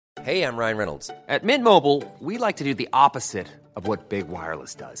Hey, I'm Ryan Reynolds. At Mint Mobile, we like to do the opposite of what Big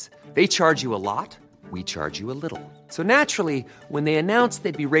Wireless does. They charge you a lot, we charge you a little. So naturally, when they announced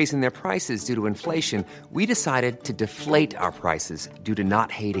they'd be raising their prices due to inflation, we decided to deflate our prices due to not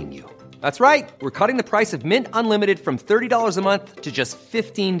hating you. That's right. We're cutting the price of Mint Unlimited from $30 a month to just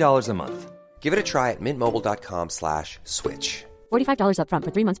 $15 a month. Give it a try at mintmobile.com/switch. $45 up front for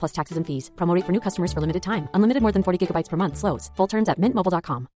 3 months plus taxes and fees. Promo rate for new customers for limited time. Unlimited more than 40 gigabytes per month. Slows full terms at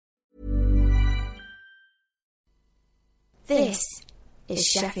mintmobile.com. This is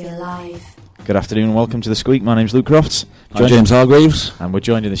Sheffield Live. Good afternoon and welcome to The Squeak. My name's Luke Crofts. I'm James Hargreaves. And we're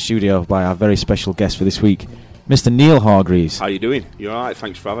joined in the studio by our very special guest for this week, Mr. Neil Hargreaves. How you doing? You alright?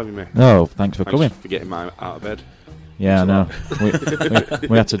 Thanks for having me. Oh, thanks for coming. For getting me out of bed. Yeah, I know.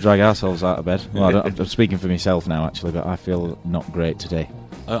 we had to drag ourselves out of bed. Well, I'm speaking for myself now, actually, but I feel not great today.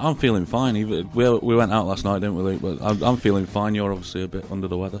 I'm feeling fine. We went out last night, didn't we, Luke? But I'm feeling fine. You're obviously a bit under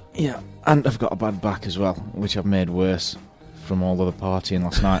the weather. Yeah, and I've got a bad back as well, which I've made worse from all of the partying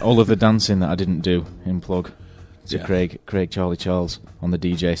last night. All of the dancing that I didn't do in plug to Craig Charlie Charles on the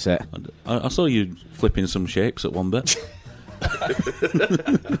DJ set. I saw you flipping some shapes at one bit.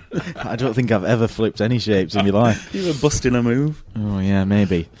 I don't think I've ever flipped any shapes in my life. You were busting a move. Oh yeah,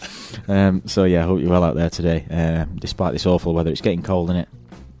 maybe. So yeah, I hope you're well out there today. Despite this awful weather, it's getting cold, isn't it?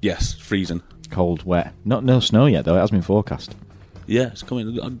 Yes, freezing. Cold, wet. No snow yet though. It has been forecast. Yeah, it's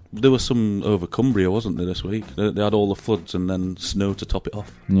coming. There was some over Cumbria, wasn't there, this week? They had all the floods and then snow to top it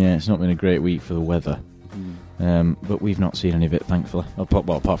off. Yeah, it's not been a great week for the weather. But we've not seen any of it, thankfully. Well,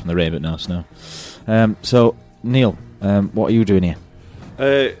 apart from the rain, but no snow. So, Neil, what are you doing here?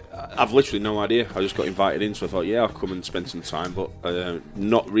 I've literally no idea. I just got invited in, so I thought, yeah, I'll come and spend some time. But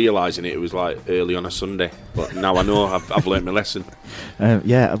not realising it was like early on a Sunday. But now I know I've learned my lesson.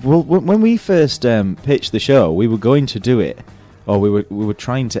 Yeah, well, when we first pitched the show, we were going to do it, or we were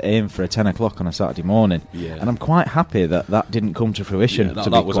trying to aim for a 10 o'clock on a Saturday morning. Yeah. And I'm quite happy that didn't come to fruition. Yeah,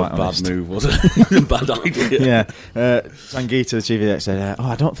 that was quite a honest. bad move, wasn't it? Bad idea. Yeah. Sangeeta, the chief exec, said,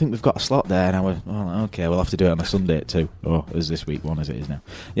 I don't think we've got a slot there. And I went, oh, okay, we'll have to do it on a Sunday at 2. Or as this week one as it is now.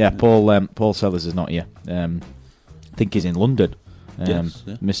 Yeah, Paul Sellers is not here. I think he's in London. Yes,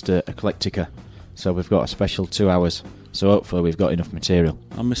 yeah. Mr. Eclectica. So we've got a special 2 hours. So hopefully we've got enough material.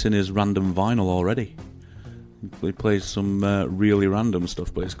 I'm missing his random vinyl already. He plays some really random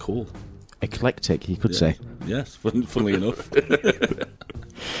stuff, but it's cool. Eclectic, you could say. Yes, funnily enough.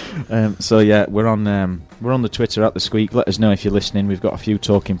 So yeah, we're on the Twitter at The Squeak. Let us know if you're listening. We've got a few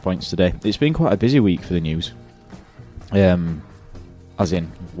talking points today. It's been quite a busy week for the news, as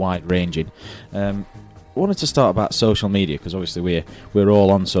in wide-ranging. I wanted to start about social media, because obviously we're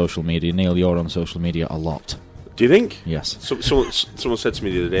all on social media. Neil, you're on social media a lot. Do you think? Yes. Someone said to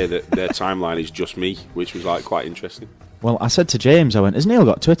me the other day that their timeline is just me, which was like quite interesting. Well, I said to James, I went, has Neil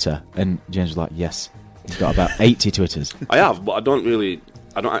got Twitter? And James was like, yes. He's got about 80 Twitters. I have, but I don't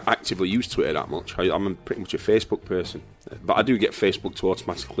actively use Twitter that much. I'm pretty much a Facebook person. But I do get Facebook to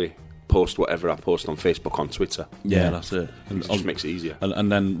automatically post whatever I post on Facebook on Twitter. Yeah, that's it. And it just makes it easier. And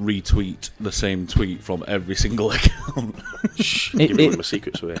then retweet the same tweet from every single account. Shh, giving my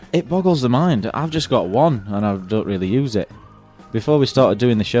secrets away. It boggles the mind. I've just got one, and I don't really use it. Before we started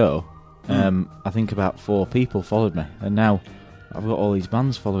doing the show, I think about 4 people followed me, and now I've got all these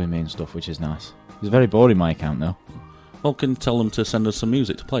bands following me and stuff, which is nice. It's very boring, my account, though. Well, can tell them to send us some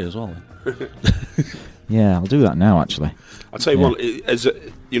music to play as well, then. Yeah, I'll do that now, actually. I'll tell you what,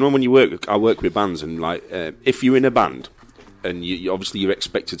 you know, when I work with bands, and like, if you're in a band, and you obviously you're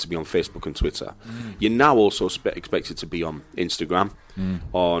expected to be on Facebook and Twitter, you're now also expected to be on Instagram,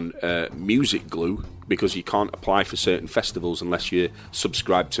 on Music Glue, because you can't apply for certain festivals unless you're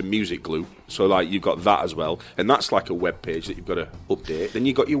subscribed to Music Glue. So like you've got that as well, and that's like a web page that you've got to update. Then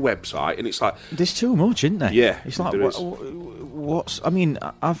you've got your website, and it's like there's too much, isn't there? Yeah, it's like what's? I mean,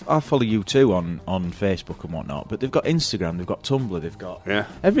 I follow you too on Facebook and whatnot, but they've got Instagram, they've got Tumblr, they've got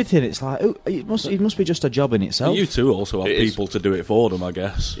everything. It's like it must be just a job in itself. You two also have people to do it for them, I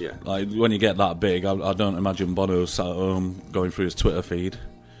guess. Yeah. Like when you get that big, I don't imagine Bono's sat at home going through his Twitter feed.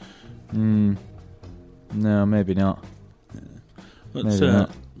 No, maybe not. Yeah.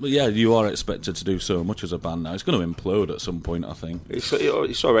 But yeah, you are expected to do so much as a band now. It's going to implode at some point, I think.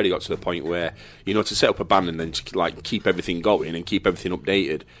 It's already got to the point where, you know, to set up a band and then to like keep everything going and keep everything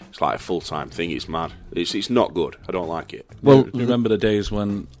updated, it's like a full-time thing. It's mad. It's not good. I don't like it. Well, remember the days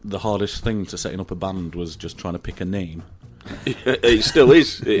when the hardest thing to setting up a band was just trying to pick a name? It still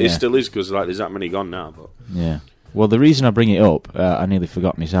is. It still is, because like there's that many gone now. But yeah. Well, the reason I bring it up, I nearly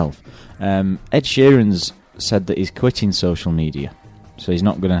forgot myself. Ed Sheeran's said that he's quitting social media, so he's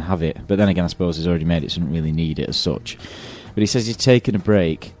not going to have it. But then again, I suppose he's already made it, so doesn't really need it as such. But he says he's taken a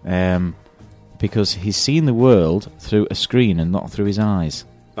break because he's seen the world through a screen and not through his eyes.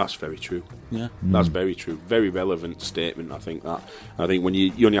 That's very true. Yeah, that's very true. Very relevant statement. I think when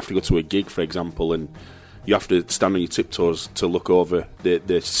you only have to go to a gig, for example, and you have to stand on your tiptoes to look over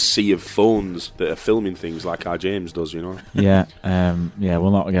the sea of phones that are filming things like our James does, you know. Yeah,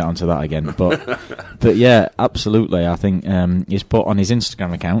 we'll not get onto that again, but yeah, absolutely. I think he's put on his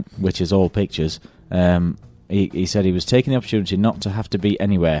Instagram account, which is all pictures. He said he was taking the opportunity not to have to be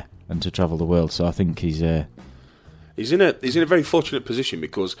anywhere and to travel the world. So I think he's in a very fortunate position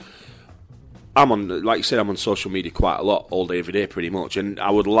because like you said, I'm on social media quite a lot, all day, every day, pretty much. And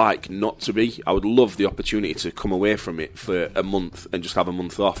I would like not to be. I would love the opportunity to come away from it for a month and just have a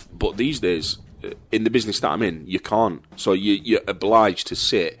month off. But these days, in the business that I'm in, you can't. So you're obliged to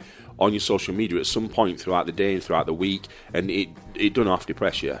sit on your social media at some point throughout the day and throughout the week, and it doesn't half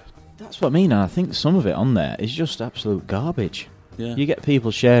depress you. That's what I mean. I think some of it on there is just absolute garbage. Yeah. You get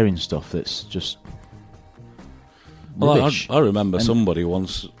people sharing stuff that's just rubbish. I remember somebody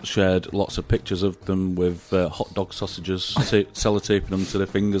once shared lots of pictures of them with hot dog sausages, sellotaping them to their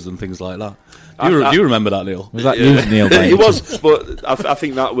fingers and things like that. Do you remember that, Neil? Was that you, Neil? It was, but I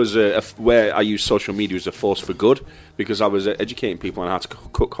think that was where I used social media as a force for good, because I was educating people on how to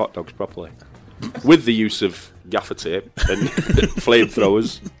cook hot dogs properly with the use of gaffer tape and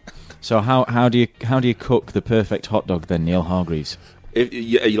flamethrowers. So how do you cook the perfect hot dog then, Neil Hargreaves?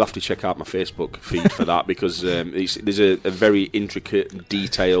 You'll have to check out my Facebook feed for that, because there's a very intricate,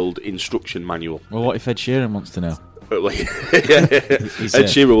 detailed instruction manual. Well, what if Ed Sheeran wants to know? Ed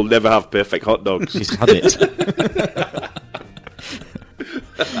Sheeran will never have perfect hot dogs. He's had it.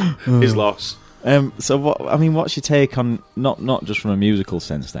 His loss. So what's your take on not just from a musical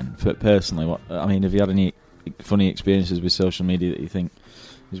sense then, but personally? Have you had any funny experiences with social media that you think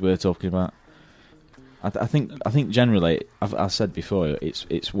is worth talking about? I think generally, I've said before,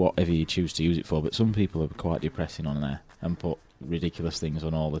 it's whatever you choose to use it for. But some people are quite depressing on there and put ridiculous things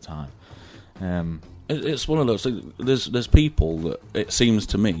on all the time. It's one of those things. There's people that, it seems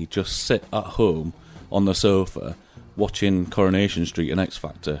to me, just sit at home on the sofa watching Coronation Street and X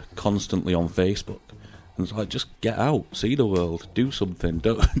Factor constantly on Facebook. And it's like, just get out, see the world, do something.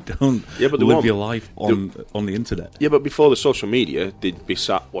 Don't live your life on the internet. Yeah, but before the social media, they'd be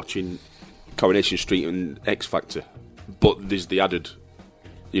sat watching Coronation Street and X Factor. But there's the added,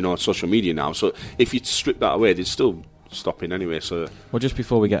 social media now. So if you strip that away, they'd still stopping anyway. So just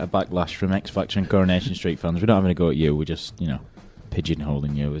before we get a backlash from X Factor and Coronation Street fans, we're not having a go at you. We're just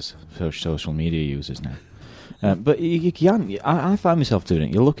pigeonholing you as social media users now. But you can. I find myself doing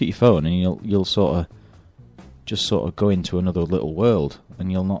it. You'll look at your phone and you'll sort of go into another little world,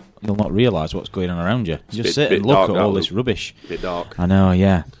 and you'll not realise what's going on around you. You just sit and look at all this rubbish. A bit dark. I know.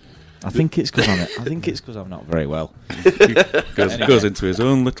 Yeah. I think it's because I'm not very well. Goes into his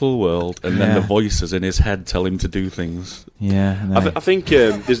own little world, and then the voices in his head tell him to do things. Yeah, I think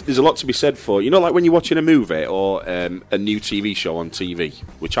there's a lot to be said for, like when you're watching a movie or a new TV show on TV,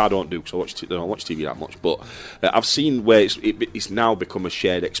 which I don't do because I don't watch TV that much. But I've seen where it's now become a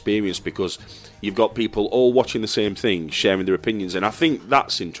shared experience because you've got people all watching the same thing, sharing their opinions, and I think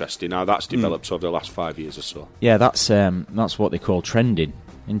that's interesting how that's developed over the last 5 years or so. Yeah, that's what they call trending,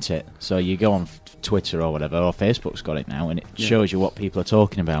 isn't it? So you go on Twitter or whatever, or Facebook's got it now, and it shows you what people are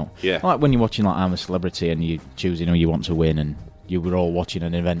talking about. Yeah. Like when you're watching I'm a Celebrity and you choose, you want to win, and you were all watching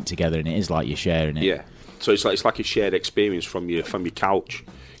an event together, and it is like you're sharing it. Yeah. So it's like a shared experience from your couch.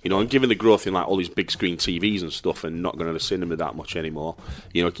 And given the growth in like all these big screen TVs and stuff, and not going to the cinema that much anymore,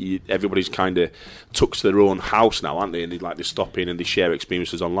 everybody's kind of took to their own house now, aren't they? And they stop in and they share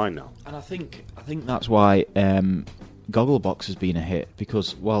experiences online now. And I think that's why Gogglebox has been a hit,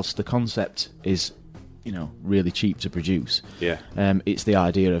 because whilst the concept is, really cheap to produce, it's the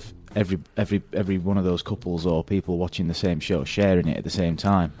idea of every one of those couples or people watching the same show sharing it at the same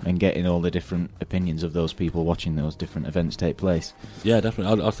time and getting all the different opinions of those people watching those different events take place. Yeah,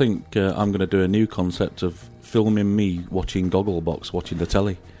 definitely. I think I'm going to do a new concept of filming me watching Gogglebox, watching the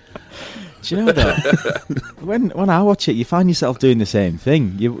telly. Do you know though, when I watch it, you find yourself doing the same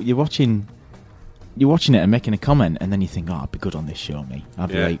thing. You're watching it and making a comment, and then you think, I'd be good on this show, me. I'd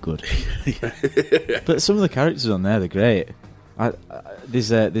be very good. But some of the characters on there, they're great.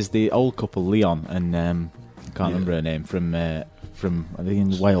 There's the old couple, Leon, and I can't remember her name, from I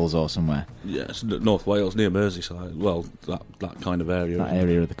think in Wales or somewhere. Yes, North Wales, near Merseyside. Well, that kind of area. That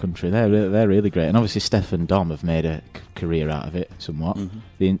area of the country. They're really great. And obviously Steph and Dom have made a career out of it, somewhat.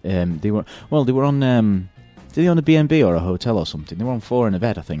 Mm-hmm. They were on did they on a B&B or a hotel or something? They were on 4 in a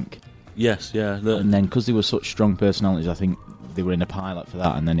bed, I think. Yes, yeah. And then because they were such strong personalities, I think they were in a pilot for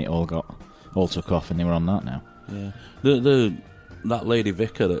that, and then it all took off, and they were on that now. Yeah. That lady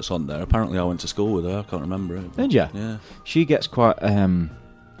vicar that's on there, apparently I went to school with her, I can't remember it. Did you? Yeah. She gets quite...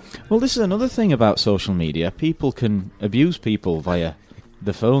 Well, this is another thing about social media. People can abuse people via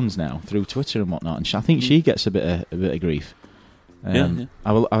the phones now, through Twitter and whatnot, and I think she gets a bit of grief. Yeah.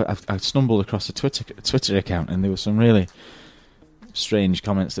 I stumbled across a Twitter account, and there were some really strange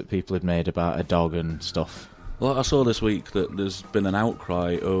comments that people had made about a dog and stuff. Well, I saw this week that there's been an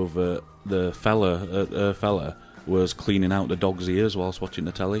outcry over her fella was cleaning out the dog's ears whilst watching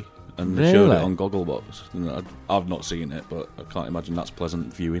the telly, and they showed it on Gogglebox. I've not seen it, but I can't imagine that's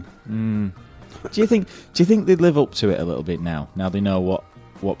pleasant viewing. Do you think they'd live up to it a little bit now? Now they know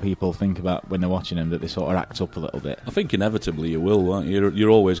what people think about when they're watching them, that they sort of act up a little bit. I think inevitably you will, won't you?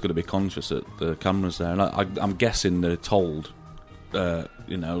 You're always going to be conscious that the camera's there, and I'm guessing they're told,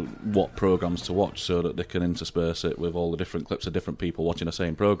 what programmes to watch so that they can intersperse it with all the different clips of different people watching the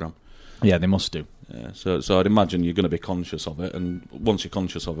same programme. Yeah, they must do. Yeah, so I'd imagine you're going to be conscious of it, and once you're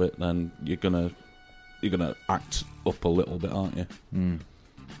conscious of it, then you're gonna act up a little bit, aren't you?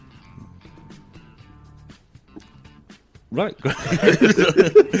 Right.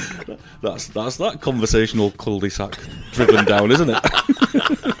 that's that conversational cul-de-sac driven down, isn't it?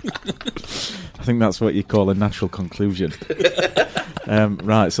 I think that's what you call a natural conclusion.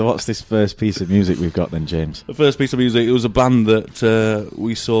 Right, so what's this first piece of music we've got then, James? The first piece of music, it was a band that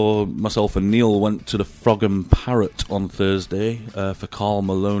we saw, myself and Neil went to the Frog and Parrot on Thursday for Carl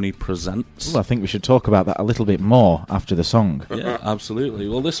Maloney Presents. Well, I think we should talk about that a little bit more after the song. Yeah, absolutely.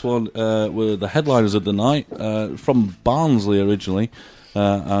 Well, this one were the headliners of the night, from Barnsley originally,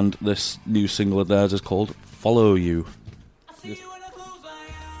 and this new single of theirs is called Follow You.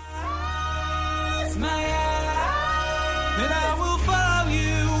 And I will follow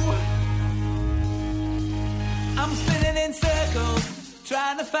you. I'm spinning in circles,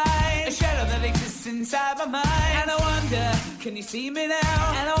 trying to find a shadow that exists inside my mind. And I wonder, can you see me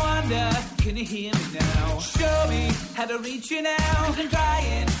now? And I wonder, can you hear me now? Show me how to reach you now, 'cause I'm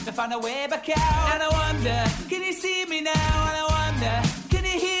trying to find a way back out. And I wonder, can you see me now? And I wonder, can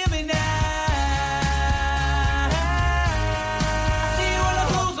you hear me now? I see you when I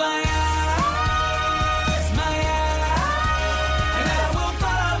close my eyes.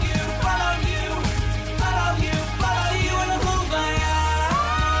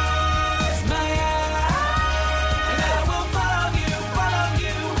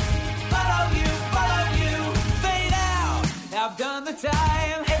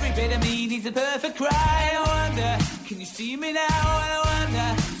 Time. Every bit of me needs a perfect cry. And I wonder, can you see me now? And I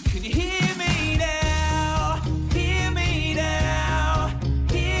wonder, can you hear me now? Hear me now.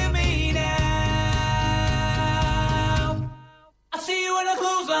 Hear me now. I see you when I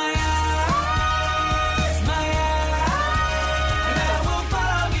close my eyes. My eyes. And I will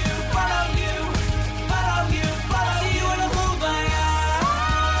follow you, follow you, follow you, follow you. I see you when I close my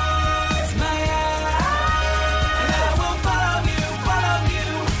eyes. My eyes. And I will follow you.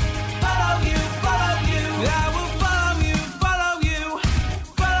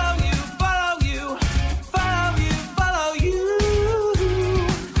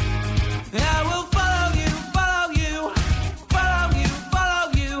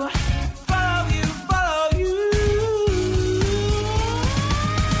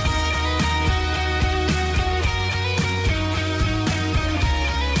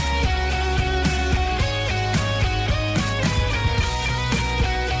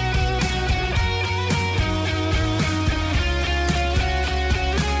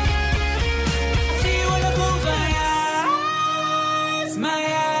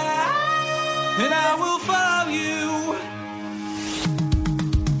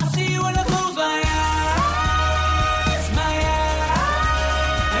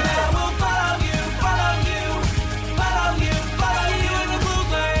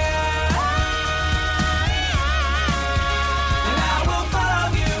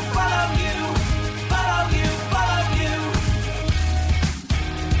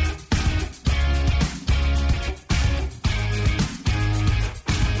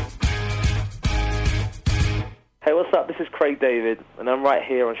 Hey, what's up? This is Craig David, and I'm right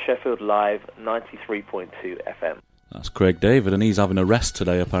here on Sheffield Live 93.2 FM. That's Craig David, and he's having a rest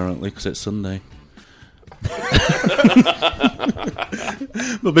today, apparently, because it's Sunday.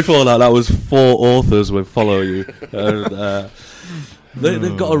 But before that was Four Authors with Follow You. And,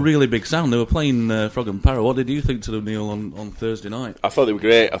 they've got a really big sound. They were playing Frog and Parrot. What did you think to them, Neil, on Thursday night? I thought they were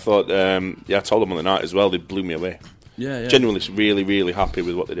great. I thought, I told them on the night as well, they blew me away. Yeah. Genuinely, really, really happy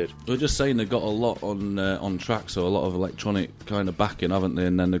with what they did. We're just saying they've got a lot on track, so a lot of electronic kind of backing, haven't they?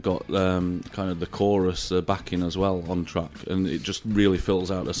 And then they've got kind of the chorus backing as well on track, and it just really fills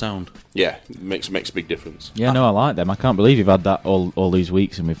out the sound. Yeah, it makes a big difference. Yeah, no, I like them. I can't believe you've had that all these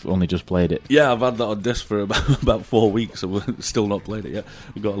weeks and we've only just played it. Yeah, I've had that on disc for about 4 weeks and we've still not played it yet.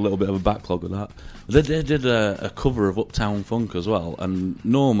 We've got a little bit of a backlog with that. They did a cover of Uptown Funk as well, and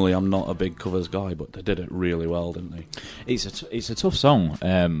normally I'm not a big covers guy, but they did it really well, didn't they? It's a tough song.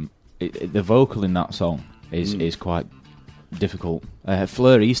 The vocal in that song is quite difficult.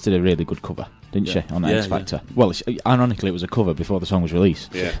 Fleur East did a really good cover, didn't she, on X Factor? Yeah. Well, ironically, it was a cover before the song was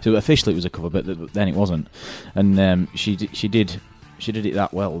released. Yeah. So officially it was a cover, but then it wasn't. And she did it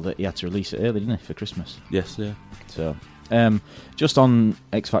that well that he had to release it early, didn't he, for Christmas? Yes, yeah. So, just on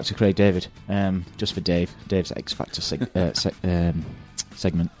X Factor, Craig David, just for Dave's X Factor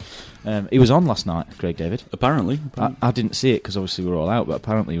segment. He was on last night, Craig David. Apparently. I didn't see it because obviously we were all out, but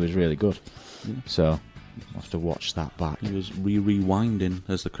apparently he was really good. Yeah. So, I'll have to watch that back. He was rewinding,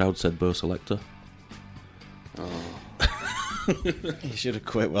 as the crowd said, Bo Selector. Oh. You should have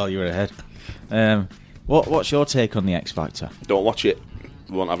quit while you were ahead. What's your take on the X Factor? Don't watch it.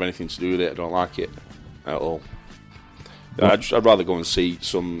 Won't have anything to do with it. I don't like it at all. I'd rather go and see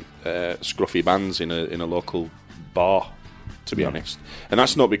some scruffy bands in a local bar, to be honest. And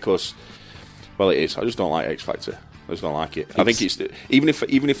that's not because, well, it is. I just don't like X Factor. I just don't like it. I think it's even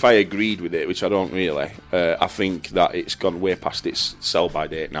if I agreed with it, which I don't really. I think that it's gone way past its sell by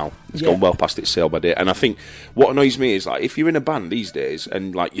date now. It's gone well past its sell by date. And I think what annoys me is if you're in a band these days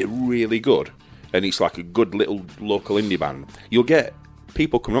and you're really good, and it's like a good little local indie band, you'll get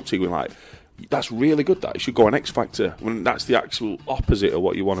people coming up to you going that's really good, that. You should go on X Factor. When that's the actual opposite of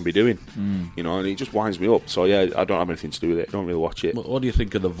what you want to be doing. And it just winds me up. So, yeah, I don't have anything to do with it. I don't really watch it. What do you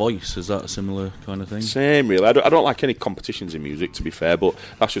think of The Voice? Is that a similar kind of thing? Same, really. I don't like any competitions in music, to be fair, but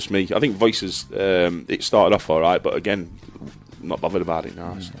that's just me. I think Voices, it started off all right, but again, not bothered about it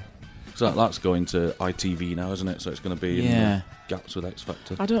now. So that's going to ITV now, isn't it? So it's going to be in the gaps with X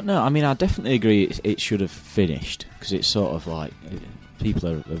Factor. I don't know. I mean, I definitely agree it should have finished, because it's sort of people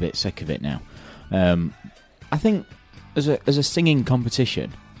are a bit sick of it now. I think as a singing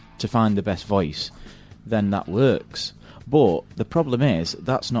competition to find the best voice, then that works. But the problem is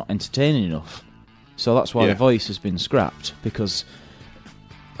that's not entertaining enough. So that's why The Voice has been scrapped, because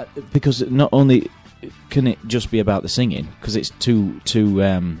not only can it just be about the singing, because it's too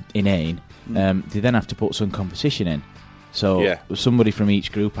inane. They then have to put some competition in. So somebody from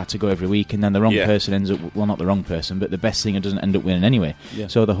each group had to go every week, and then the wrong person ends up... Well, not the wrong person, but the best singer doesn't end up winning anyway. Yeah.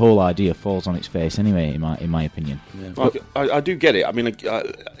 So the whole idea falls on its face anyway, in my opinion. Yeah. Well, I do get it. I mean,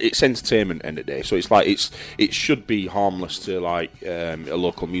 it's entertainment end of the day, so it should be harmless to a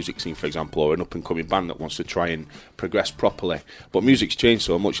local music scene, for example, or an up-and-coming band that wants to try and progress properly. But music's changed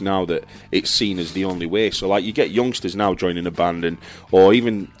so much now that it's seen as the only way. So you get youngsters now joining a band, or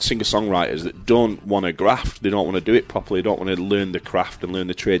even singer-songwriters that don't want to graft, they don't want to do it properly, don't want to learn the craft and learn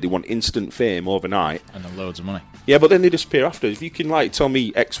the trade. They want instant fame overnight and then loads of money. Yeah, but then they disappear after. If you can tell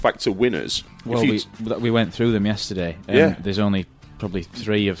me X Factor winners, well, we went through them yesterday. There's only probably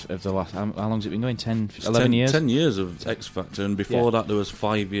 3 of the last. How long's it been going? 11 years. 10 years of X Factor, and before that there was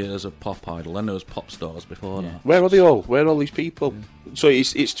 5 years of Pop Idol. Then there was Pop Stars before that. Where are they all? Where are all these people? So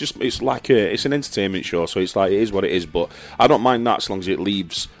it's an entertainment show. So it is what it is. But I don't mind that as long as it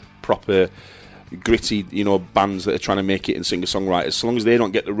leaves proper, gritty, bands that are trying to make it and singer-songwriters, as long as they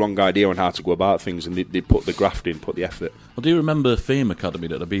don't get the wrong idea on how to go about things and they put the graft in, put the effort. Well, do you remember Fame Academy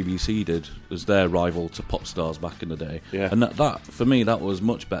that the BBC did as their rival to Pop Stars back in the day? Yeah. And that for me, that was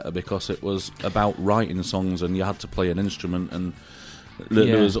much better because it was about writing songs and you had to play an instrument and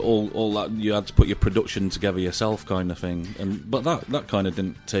there was all that, you had to put your production together yourself kind of thing. But that kind of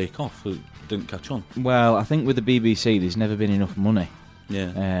didn't take off, it didn't catch on. Well, I think with the BBC there's never been enough money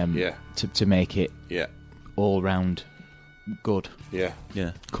to make it all round good. Yeah.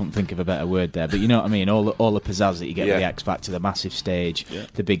 Couldn't think of a better word there, but you know what I mean. All the pizzazz that you get with the X Factor, the massive stage,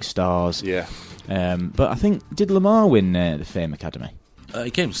 the big stars. Yeah. But I think, did Lamar win the Fame Academy?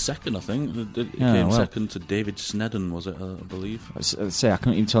 He came second, I think. He came second to David Snedden, was it? I believe. I'd say I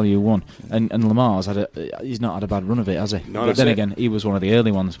couldn't even tell you who won. And Lamar's he's not had a bad run of it, has he? No, but then again, he was one of the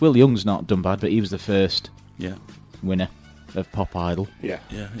early ones. Will Young's not done bad, but he was the first winner of Pop Idol. Yeah.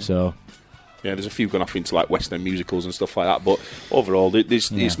 So Yeah, there's a few gone off into like Western musicals and stuff like that, but overall,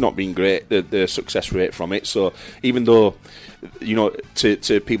 it's not been great, the success rate from it. So even though, you know,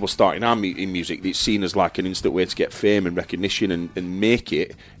 to people starting out in music, it's seen as like an instant way to get fame and recognition and make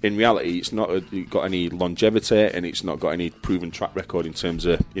it. In reality, it's not got any longevity, and it's not got any proven track record in terms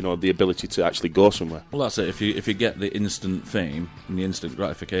of, you know, the ability to actually go somewhere. Well, that's it. If you get the instant fame and the instant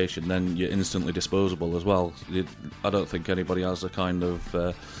gratification, then you're instantly disposable as well. I don't think anybody has a kind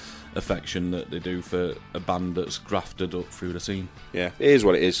of affection that they do for a band that's grafted up through the scene. Yeah, it is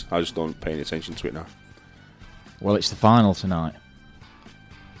what it is. I just don't pay any attention to it now. Well, it's the final tonight.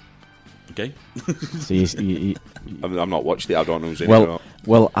 Okay. So I've not watched it. I don't know who's in it.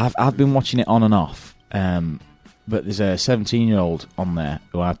 Well, I've been watching it on and off. But there's a 17-year-old on there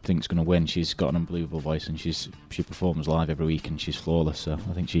who I think's going to win. She's got an unbelievable voice, and she performs live every week, and she's flawless. So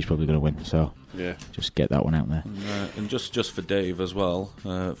I think she's probably going to win. So yeah, just get that one out there. And just for Dave as well,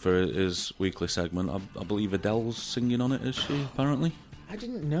 for his weekly segment, I believe Adele's singing on it, is she? Apparently. I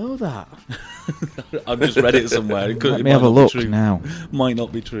didn't know that. I've just read it somewhere. Let me have a look now. Might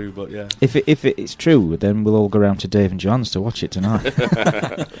not be true, but yeah. If it's true, then we'll all go round to Dave and John's to watch it tonight.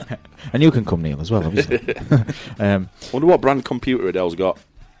 And you can come, Neil, as well, obviously. Wonder what brand computer Adele's got.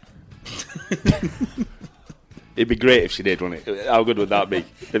 It'd be great if she did, wouldn't it? How good would that be?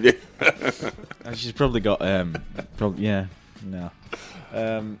 She's probably got...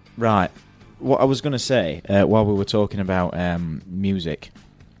 right. What I was going to say, while we were talking about music,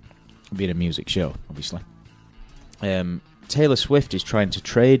 being a music show, obviously, Taylor Swift is trying to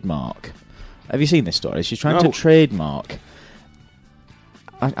trademark... Have you seen this story? She's trying to trademark...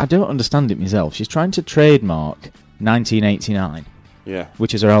 I don't understand it myself. She's trying to trademark 1989,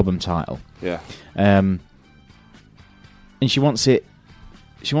 which is her album title. Yeah. And she wants it...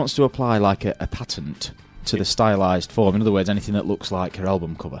 She wants to apply like a patent to the stylized form. In other words, anything that looks like her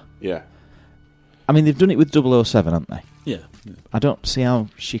album cover. Yeah. I mean, they've done it with 007, haven't they? Yeah. I don't see how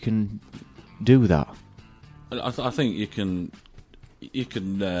she can do that. I think you can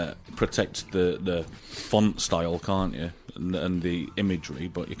protect the font style, can't you, and the imagery,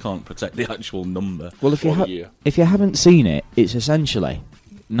 but you can't protect the actual number. Well, if you haven't seen it, it's essentially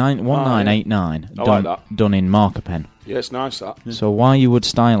 1989 done in marker pen. Yeah, it's nice that. So why you would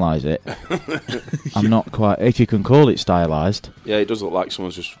stylise it? I'm not quite. If you can call it stylised. Yeah, it does look like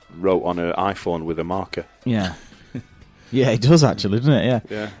someone's just wrote on an iPhone with a marker. Yeah. Yeah, it does actually, doesn't it?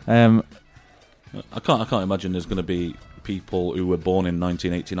 Yeah. I can't imagine there's going to be people who were born in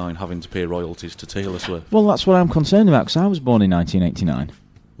 1989 having to pay royalties to Taylor Swift. Well, that's what I'm concerned about, because I was born in 1989.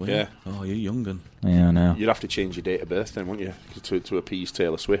 Well, yeah. Oh, you're young un. Yeah, I know. You'd have to change your date of birth then, wouldn't you? To appease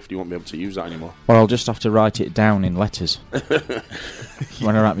Taylor Swift. You won't be able to use that anymore. Or I'll just have to write it down in letters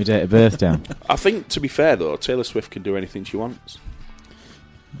when I write my date of birth down. I think, to be fair, though, Taylor Swift can do anything she wants.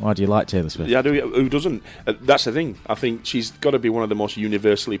 Why do you like Taylor Swift? Yeah, who doesn't? That's the thing. I think she's got to be one of the most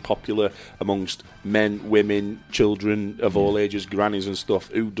universally popular amongst men, women, children of all ages, grannies and stuff.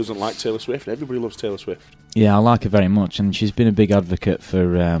 Who doesn't like Taylor Swift? Everybody loves Taylor Swift. Yeah, I like her very much, and she's been a big advocate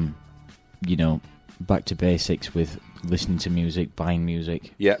for, back to basics with listening to music, buying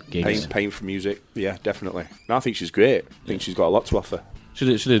music. Yeah, gigs. paying for music. Yeah, definitely. No, I think she's great. I think she's got a lot to offer. She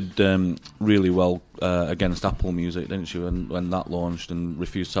did really well against Apple Music, didn't she, when that launched, and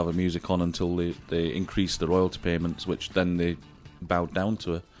refused to have her music on until they increased the royalty payments, which then they bowed down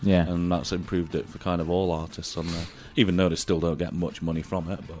to her. Yeah. And that's improved it for kind of all artists on there, even though they still don't get much money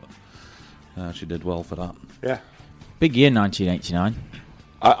from it, but she did well for that. Yeah. Big year, 1989.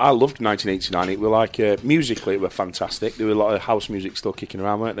 I loved 1989. It were like musically, it were fantastic. There were a lot of house music still kicking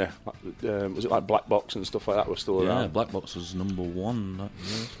around, weren't there? Was it like Black Box and stuff like that were still around? Yeah, Black Box was number one that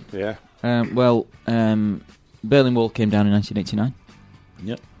year. Yeah. Berlin Wall came down in 1989.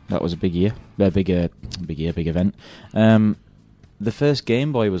 Yep. That was a big year. Big event. The first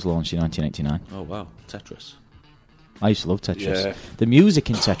Game Boy was launched in 1989. Oh wow, Tetris. I used to love Tetris. Yeah. The music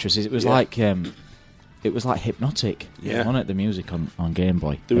in Tetris, it was like. It was like hypnotic, wasn't it? The music on Game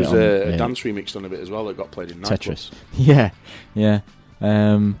Boy. There was a dance remix on a bit as well that got played in Tetris. Yeah.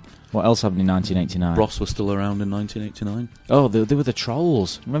 What else happened in 1989? Ross was still around in 1989. Oh, there were the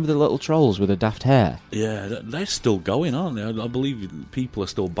trolls. Remember the little trolls with the daft hair? Yeah, they're still going, aren't they? I believe people are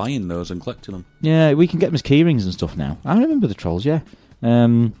still buying those and collecting them. Yeah, we can get them as keyrings and stuff now. I remember the trolls, yeah.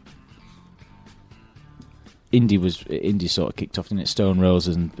 Indie sort of kicked off, didn't it? Stone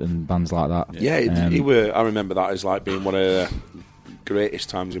Roses and bands like that. Yeah, I remember that as like being one of the greatest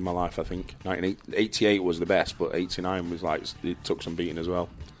times in my life, I think. 1988 was the best, but 89 was like, it took some beating as well.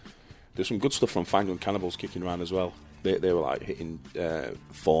 There's some good stuff from Fine Gun Cannibals kicking around as well. They were like hitting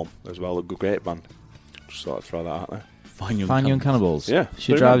form as well. A great band. Just thought I'd throw that out there. Fine Young Fine Young Cannibals. Cannibals. Yeah,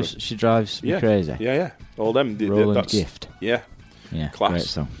 She I drives. remember. She drives me Yeah, crazy. Yeah. All them. Roland that's, Gift. Yeah, Yeah, class. great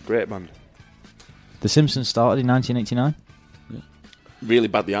song. Great band. The Simpsons started in 1989. Really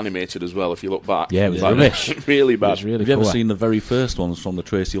badly animated as well. If you look back, Yeah, it was Like, rubbish. really It bad. was really Have you ever poor. seen the very first ones from the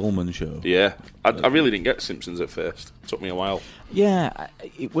Tracy Ullman show? Yeah, I really didn't get Simpsons at first. It took me a while. Yeah,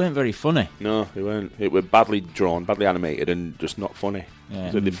 it weren't very funny. No, it weren't. It were badly drawn, badly animated, and just not funny. Yeah.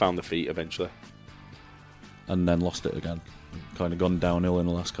 So they found the feet eventually. And then lost it again. Kind of gone downhill in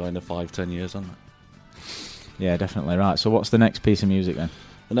the last kind of 5-10 years, hasn't it? Yeah, definitely. Right, so what's the next piece of music then?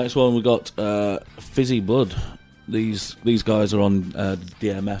 The next one we got Fizzy Blood. These guys are on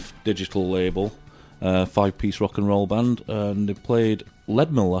DMF digital label, 5-piece rock and roll band, and they played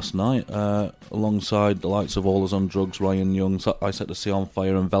Leadmill last night alongside the likes of All Us on Drugs, Ryan Young, I Set the Sea on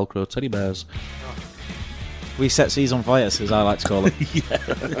Fire, and Velcro Teddy Bears. We set seas on fire, as I like to call it.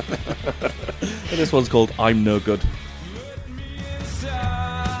 And this one's called I'm No Good.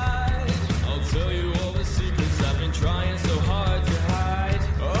 I'll tell you all the secrets I've been trying so hard to hide.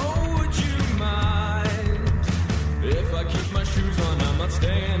 Oh, would you mind if I keep my shoes on? I'm not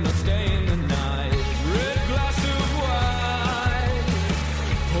staying the night. Red glass of wine,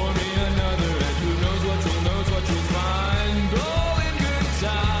 pour me another, and who knows what you'll find. All in good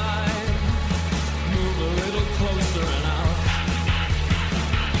time. Move a little closer and I'll.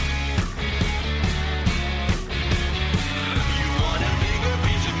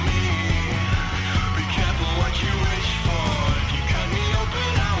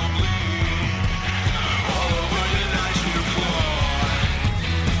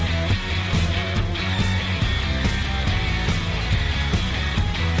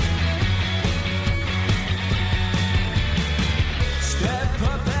 Step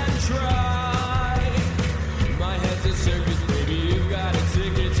up and try. My head's a circus, baby. You've got a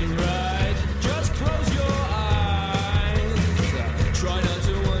ticket to ride. Just close your eyes. Try not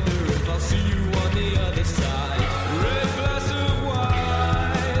to wonder if I'll see you on the other side. Red glass of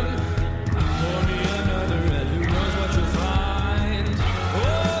wine. Pour me another, and who knows what you'll find.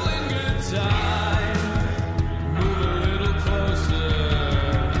 All in good time. Move a little closer.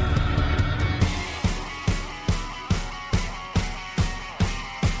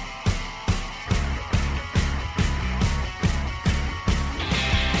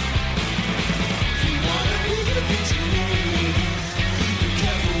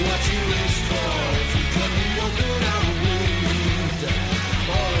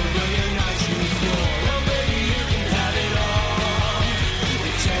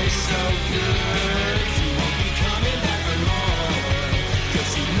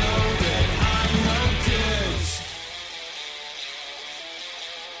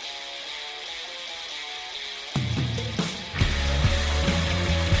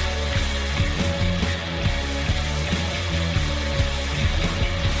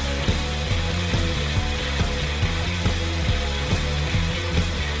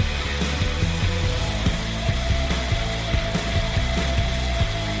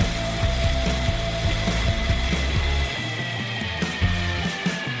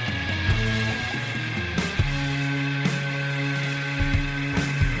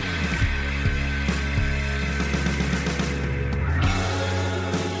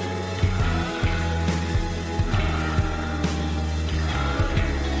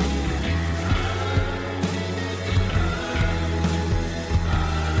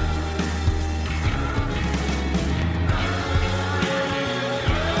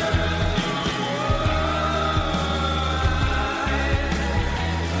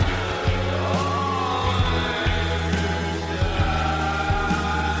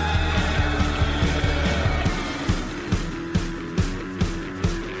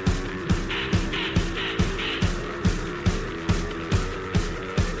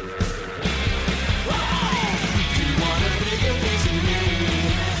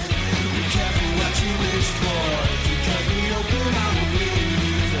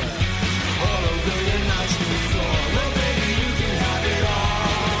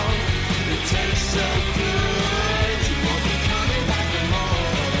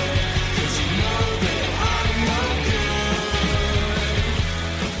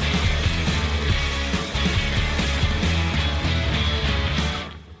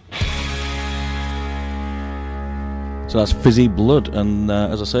 So that's Fizzy Blood, and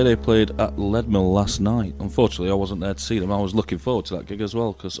as I say, they played at Leadmill last night. Unfortunately, I wasn't there to see them. I was looking forward to that gig as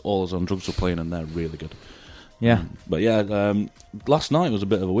well, because All Us on Drugs were playing, and they're really good. Yeah. But yeah, last night was a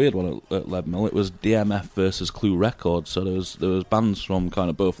bit of a weird one at Leadmill. It was DMF versus Clue Records, so there was bands from kind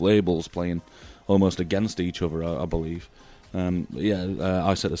of both labels playing almost against each other, I believe.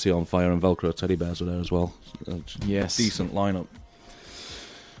 I Set the Sea on Fire and Velcro Teddy Bears were there as well. Yes. Decent lineup.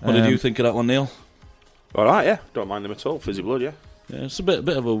 What did you think of that one, Neil? All right, yeah. Don't mind them at all. Fizzy Blood, yeah. Yeah, it's a bit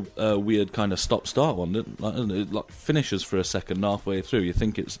of a weird kind of stop-start one. It like finishes for a second halfway through. You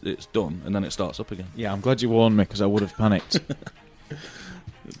think it's done, and then it starts up again. Yeah, I'm glad you warned me, because I would have panicked.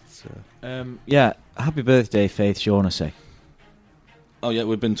 Happy birthday, Faith Shaughnessy. Oh yeah,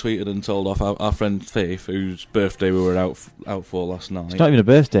 we've been tweeted and told off our friend Faith, whose birthday we were out for last night. It's not even a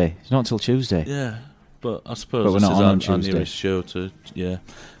birthday. It's not until Tuesday. Yeah, but I suppose we're this not is on our Tuesday. nearest show to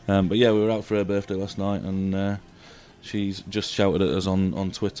but yeah, we were out for her birthday last night, and she's just shouted at us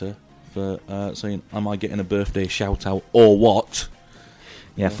on Twitter for saying, "Am I getting a birthday shout out or what?"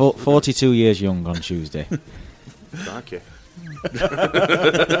 Yeah, 42 years young on Tuesday. Thank you.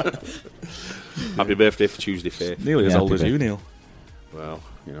 Happy birthday for Tuesday, Faith. Nearly as old as you, Neil. Well,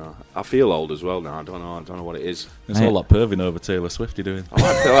 you know, I feel old as well now. I don't know what it is. It's all that perving over Taylor Swift you're doing.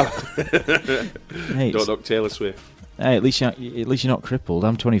 Don't knock Taylor Swift. Hey, at least you're not crippled.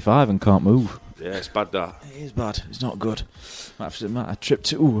 I'm 25 and can't move. Yeah, it's bad that. It is bad. It's not good. A trip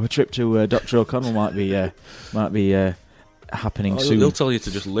to Dr. O'Connell might be happening soon. He'll tell you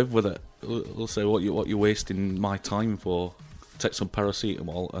to just live with it. He'll say what you're wasting my time for. Take some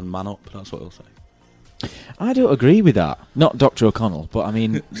paracetamol and man up. That's what he'll say. I don't agree with that. Not Dr. O'Connell, but I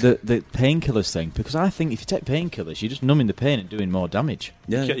mean the painkillers thing. Because I think if you take painkillers, you're just numbing the pain and doing more damage.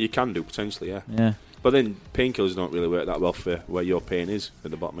 Yeah, you can do potentially. Yeah. Yeah. But then painkillers don't really work that well for where your pain is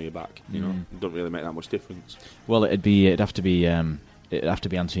at the bottom of your back. You know, it don't really make that much difference. Well, it'd have to be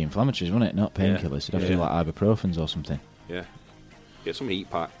anti-inflammatories, wouldn't it? Not painkillers. It'd have to be like ibuprofens or something. Yeah. Get some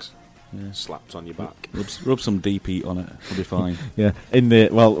heat packs. Yeah. Slapped on your back. Rub some deep heat on it. It'll be fine. Yeah.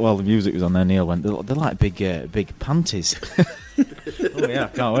 While the music was on there, Neil went, they're like big panties. Oh yeah, I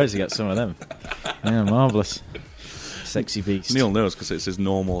can't wait to get some of them. Yeah, marvellous. Sexy beast. Neil knows because it's his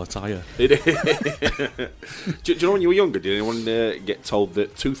normal attire. do you know when you were younger, did anyone get told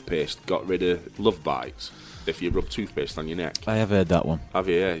that toothpaste got rid of love bites if you rub toothpaste on your neck? I have heard that one. Have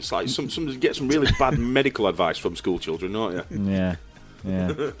you? Yeah. It's like some get some really bad medical advice from school children, don't you? Yeah.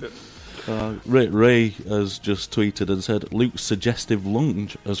 Ray has just tweeted and said Luke's suggestive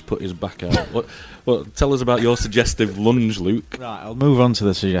lunge has put his back out. What? Tell us about your suggestive lunge, Luke. Right, I'll move on to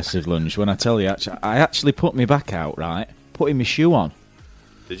the suggestive lunge when I tell you. I actually put my back out, right, putting my shoe on.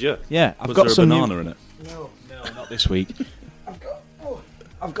 Did you? Yeah, Was there a banana in it? No, not this week.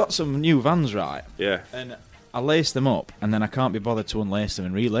 I've got some new Vans, right? Yeah. And I laced them up, and then I can't be bothered to unlace them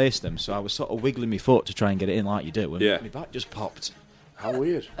and relace them, so I was sort of wiggling my foot to try and get it in like you do, and my back just popped. How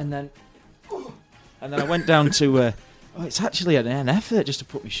weird. And then I went down to... it's actually an effort just to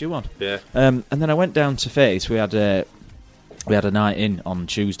put my shoe on. Yeah. And then I went down to Face. We had a night in on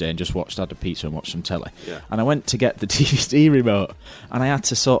Tuesday and just had a pizza and watched some telly. Yeah. And I went to get the DVD remote, and I had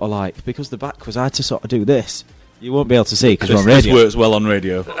to sort of because the back was, I had to sort of do this. You won't be able to see because we're on radio. This works well on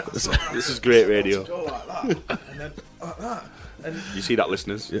radio. This is great radio. Go like that, and then like that. You see that,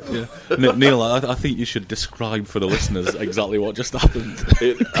 listeners? Yeah. Neil, I think you should describe for the listeners exactly what just happened.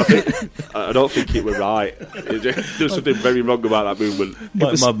 I don't think it was right. There's something very wrong about that movement.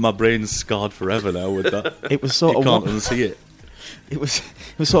 My brain's scarred forever now with that. It was sort you of can't unsee it. It was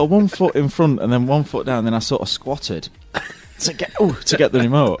sort of 1 foot in front and then 1 foot down. And then I sort of squatted to get the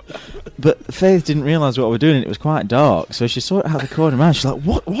remote. But Faith didn't realise what we were doing. And it was quite dark, so she saw it out the corner of her eye. She's like,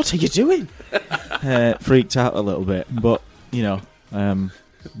 "What are you doing?" Freaked out a little bit, but. You know,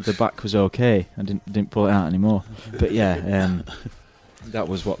 the back was okay. I didn't pull it out anymore. But yeah, that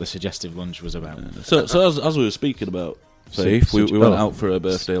was what the suggestive lunge was about. So as we were speaking about Faith, we went out for her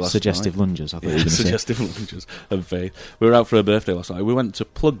birthday last suggestive night. Lunges, I thought you were going to say. Suggestive lunges and Faith. We were out for her birthday last night. We went to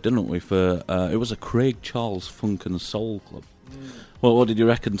Plug, didn't we? For it was a Craig Charles Funk and Soul Club. Well, what did you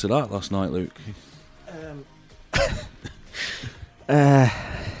reckon to that last night, Luke?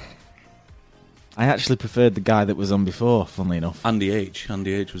 I actually preferred the guy that was on before, funnily enough. Andy H was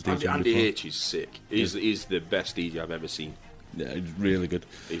DJing Andy before. H is sick. He's the best DJ I've ever seen. Yeah, he's really good.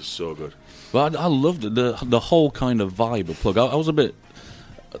 He's so good. But I loved the whole kind of vibe of Plug. I was a bit...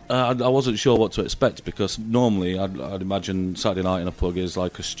 I wasn't sure what to expect because normally I'd imagine Saturday night in a Plug is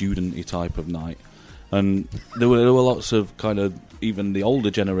like a student-y type of night. And there were lots of kind of even the older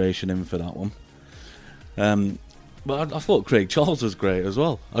generation in for that one. But I thought Craig Charles was great as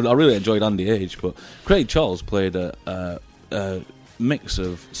well. I really enjoyed Andy H, but Craig Charles played a mix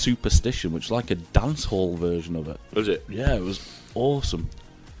of Superstition, which is like a dance hall version of it. Was it? Yeah, it was awesome.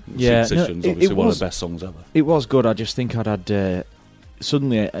 Yeah, Superstition's it obviously one was, of the best songs ever. It was good. I just think I'd had...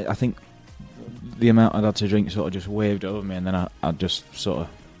 suddenly, I think the amount I'd had to drink sort of just waved over me, and then I just sort of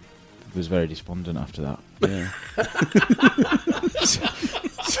was very despondent after that. Yeah.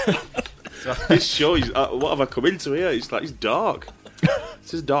 This show is what have I come into here? It's dark.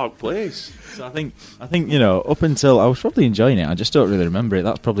 It's a dark place. So I think up until I was probably enjoying it, I just don't really remember it.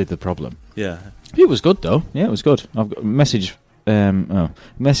 That's probably the problem. Yeah. It was good though. Yeah, it was good. I've got a message.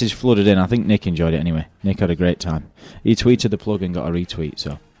 Message flooded in. I think Nick enjoyed it anyway. Nick had a great time. He tweeted the plug and got a retweet.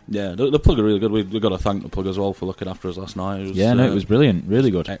 So yeah, the plug are really good. We've got to thank the plug as well for looking after us last night. It was brilliant.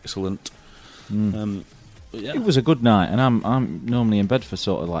 Really good. Excellent. Yeah. It was a good night, and I'm normally in bed for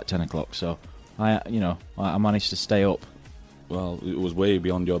sort of like 10 o'clock. So I managed to stay up. Well, it was way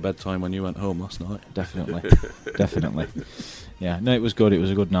beyond your bedtime when you went home last night. Definitely. Yeah, no, it was good. It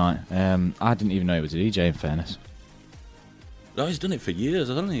was a good night. I didn't even know he was a DJ, in fairness. No, he's done it for years,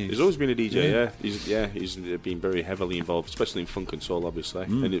 hasn't he? He's always been a DJ, He's been very heavily involved, especially in funk and soul, obviously.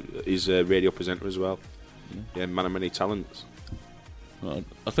 And he's a radio presenter as well. Yeah, man of many talents. I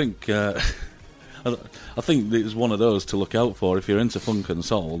think it's one of those to look out for. If you're into funk and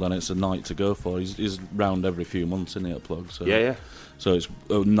soul, then it's a night to go for. He's round every few months, isn't he, at Plug? So, yeah. So it's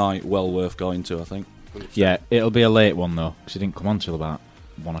a night well worth going to, I think. 100%. Yeah, it'll be a late one, though, because he didn't come on till about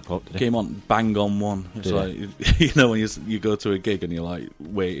 1 o'clock, did he? Came on bang on 1. It's like, you know, when you go to a gig and you're like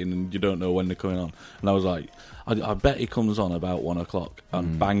waiting and you don't know when they're coming on. And I was like, I bet he comes on about 1 o'clock.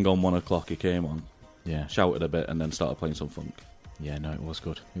 And bang on 1 o'clock he came on. Yeah. Shouted a bit and then started playing some funk. Yeah, no, it was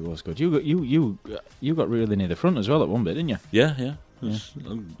good. It was good. You got really near the front as well at one bit, didn't you? Yeah. I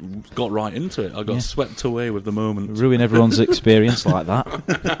got right into it. I got swept away with the moment. Ruin everyone's experience like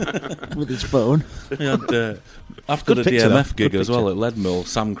that with his phone. After the DMF gig as well at Leadmill,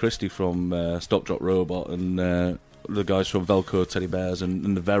 Sam Christie from Stop Drop Robot and the guys from Velcro Teddy Bears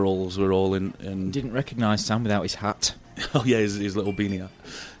and the Verrills were all in. Didn't recognise Sam without his hat. Oh yeah, his little beanie hat.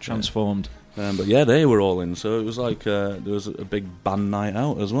 Transformed. But yeah, they were all in, so it was like there was a big band night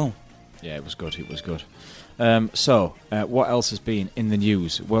out as well. Yeah, it was good. So, what else has been in the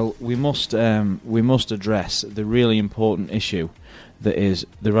news? Well, we must address the really important issue that is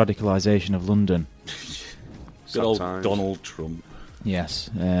the radicalisation of London. Good old Donald Trump. Yes,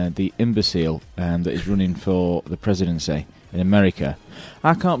 the imbecile that is running for the presidency in America.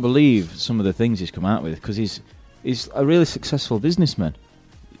 I can't believe some of the things he's come out with, because he's a really successful businessman.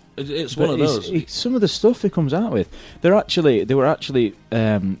 It's one of those. Some of the stuff he comes out with, they were actually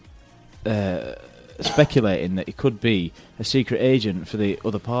speculating that he could be a secret agent for the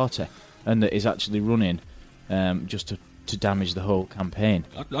other party, and that he's actually running just to damage the whole campaign.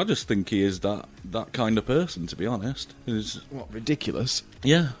 I just think he is that kind of person, to be honest. Ridiculous.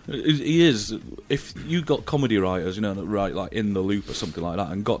 Yeah, he is. If you got comedy writers, that write like In the Loop or something like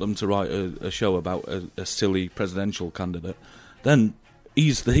that, and got them to write a show about a silly presidential candidate, then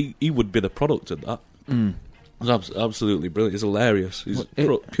he would be the product of that. It's absolutely brilliant. It's hilarious. He's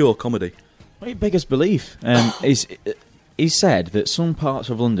pure comedy. My biggest belief is he said that some parts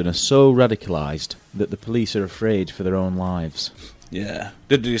of London are so radicalised that the police are afraid for their own lives. Yeah.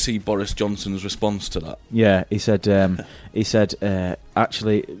 Did you see Boris Johnson's response to that? Yeah, he said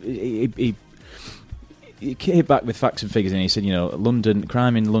actually he came back with facts and figures, and he said,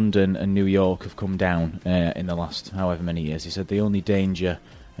 crime in London and New York have come down in the last however many years. He said the only danger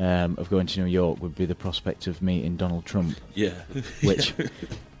of going to New York would be the prospect of meeting Donald Trump. Yeah. Which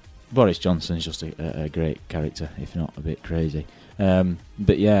Boris Johnson is just a great character, if not a bit crazy.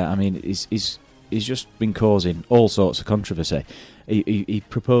 But yeah, I mean, he's just been causing all sorts of controversy. He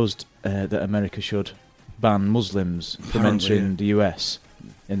proposed that America should ban Muslims from entering the US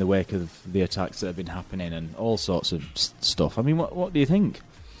in the wake of the attacks that have been happening and all sorts of stuff. I mean, what do you think?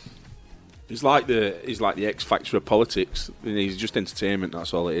 He's like the X Factor of politics. He's just entertainment.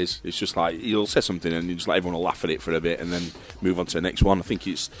 That's all it is. It's just like he'll say something and just like everyone will laugh at it for a bit and then move on to the next one. I think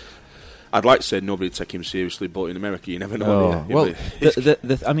I'd like to say nobody would take him seriously, but in America you never know.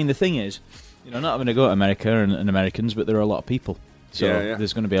 The thing is, not having to go to America and Americans, but there are a lot of people. So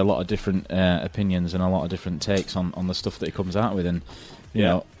there's going to be a lot of different opinions and a lot of different takes on the stuff that he comes out with, and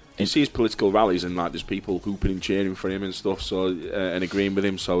you see his political rallies and like there's people hooping and cheering for him and stuff, so and agreeing with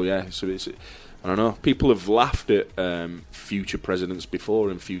him. So so it's, I don't know. People have laughed at future presidents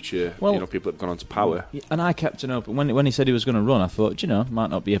before and future people that have gone on to power. And I kept an open when he said he was going to run. I thought, it might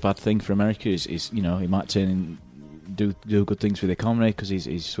not be a bad thing for America. He might turn do good things for the economy because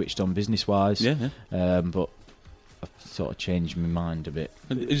he's switched on business wise. But I've sort of changed my mind a bit.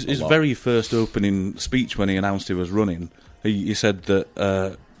 His very first opening speech when he announced he was running, he said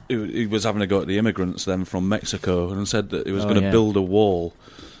that he was having to go at the immigrants then from Mexico, and said that he was going to build a wall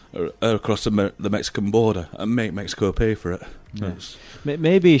across the Mexican border and make Mexico pay for it. Yeah.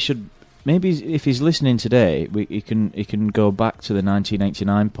 Maybe he should maybe if he's listening today, he can go back to the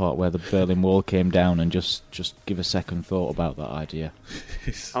 1989 part where the Berlin Wall came down and just give a second thought about that idea.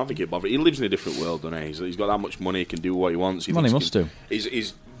 I don't think he'd bother. He lives in a different world, doesn't he? He's got that much money, he can do what he wants. He must do.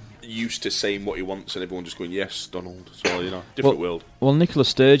 He's used to saying what he wants and everyone just going, yes, Donald. So, different world. Well, Nicola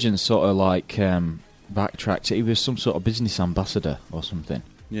Sturgeon sort of like backtracked. He was some sort of business ambassador or something.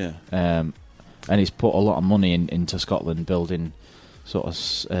 Yeah. And he's put a lot of money into Scotland building sort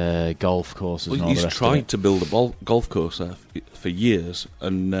of golf courses and all the rest of it. He's tried to build a golf course there for years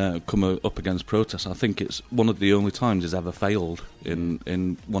and come up against protests. I think it's one of the only times he's ever failed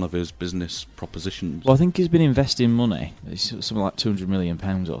in one of his business propositions. Well, I think he's been investing money. It's something like £200 million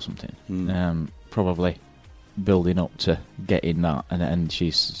or something. Probably building up to getting that, and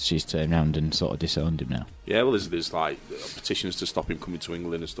she's turned around and sort of disowned him now. Yeah, well, there's like petitions to stop him coming to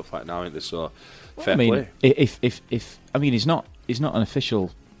England and stuff like that now, isn't there? So fair play. If he's not an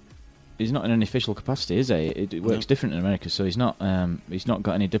official. He's not in an official capacity, is he? It works different in America, so he's not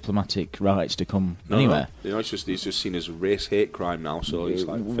got any diplomatic rights to come anywhere. No. He's just seen as a race hate crime now. So it's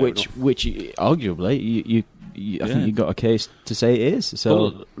like which arguably I think you've got a case to say it is. So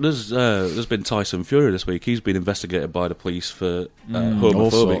well, there's been Tyson Fury this week. He's been investigated by the police for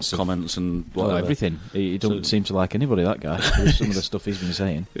homophobic comments and whatever. Everything. He doesn't seem to like anybody, that guy. Some of the stuff he's been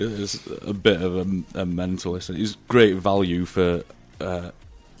saying. It's a bit of a mentalist. He's great value for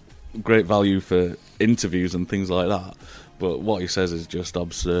interviews and things like that. But what he says is just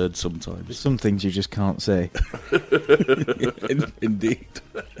absurd sometimes. Some things you just can't say. Indeed.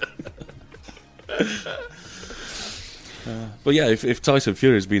 But yeah, if Tyson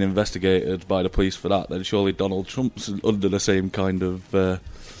Fury has been investigated by the police for that, then surely Donald Trump's under the same kind of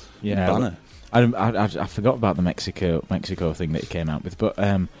banner. I forgot about the Mexico thing that he came out with, but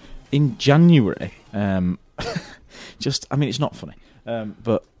in January, it's not funny,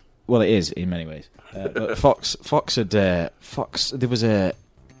 but well, it is in many ways. But Fox there was a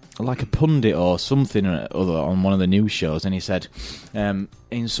pundit or something or other on one of the news shows, and he said,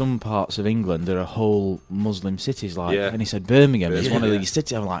 in some parts of England there are whole Muslim cities and he said Birmingham is one of these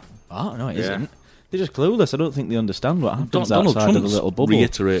cities. I'm like, oh no, it isn't. They're just clueless. I don't think they understand what happens Donald outside Trump's of the little bubble.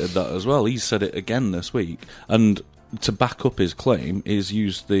 Reiterated that as well. He said it again this week, and to back up his claim, he's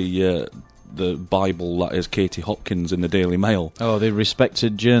used the Bible that is Katie Hopkins in the Daily Mail. Oh, the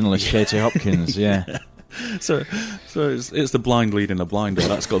respected journalist Katie Hopkins, yeah. So it's the blind leading the blind where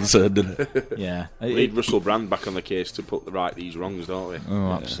that's concerned, isn't it? Yeah. We need Russell Brand back on the case to put right these wrongs, don't we?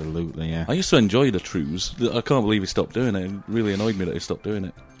 Oh, absolutely, yeah. I used to enjoy the truths. I can't believe he stopped doing it. It really annoyed me that he stopped doing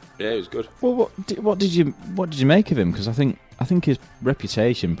it. Yeah, it was good. Well, what did you make of him? Because I think his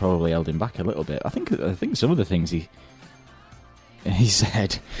reputation probably held him back a little bit. I think some of the things he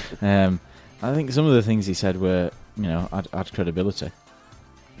said, I think some of the things he said were, had credibility.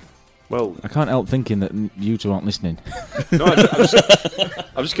 Well, I can't help thinking that you two aren't listening. No,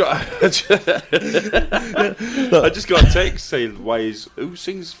 I just got a text saying, who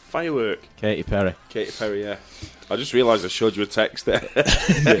sings Firework? Katy Perry. Katy Perry, yeah. I just realised I showed you a text there.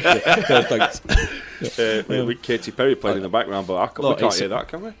 Thanks. With Katy Perry playing in the background, but we can't hear that,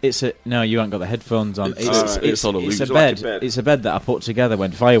 can we? No, you haven't got the headphones on. It's on a loop. It's a bed that I put together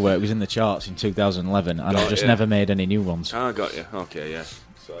when Firework was in the charts in 2011, and I've just never made any new ones. I got you. Okay, yeah.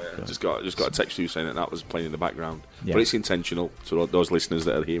 So yeah, just got a text to you saying that was playing in the background, yeah. But it's intentional to those listeners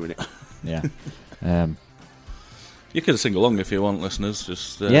that are hearing it. Yeah. You can sing along if you want, listeners.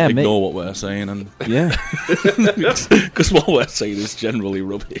 Just ignore what we're saying, and because what we're saying is generally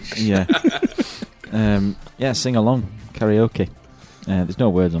rubbish. Yeah. Sing along, karaoke. There's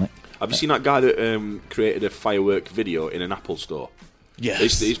no words on it. Have you seen that guy that created a firework video in an Apple store?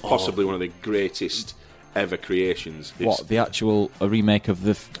 Yes, he's possibly one of the greatest ever creations. A remake of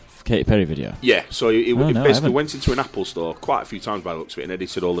the Katy Perry video? Yeah, so he basically went into an Apple store quite a few times by the looks of it and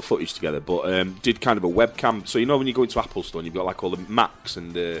edited all the footage together, but did kind of a webcam. So when you go into Apple store and you've got like all the Macs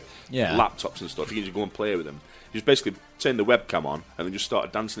and laptops and stuff, you can just go and play with them. You just basically turned the webcam on and then just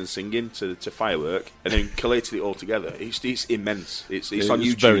started dancing and singing to Firework and then collated it all together. It's immense. It's on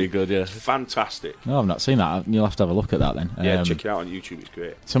YouTube. Very good, yeah. It's fantastic. No, I've not seen that. You'll have to have a look at that then. Yeah, check it out on YouTube. It's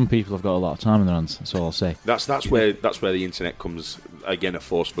great. Some people have got a lot of time on their hands. That's all I'll say. That's where the internet comes again, a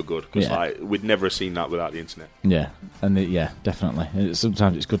force for good. Because we'd never have seen that without the internet. Yeah, and definitely.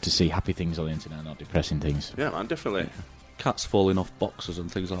 Sometimes it's good to see happy things on the internet, not depressing things. Yeah, man, definitely. Yeah. Cats falling off boxes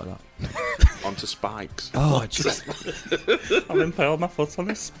and things like that. Onto spikes. Oh, just I've impaled my foot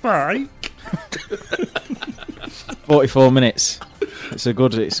on a spike. 44 minutes.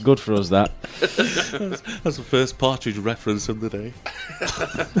 It's good for us, that. That's the first Partridge reference of the day.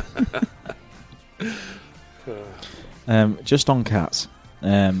 Just on cats.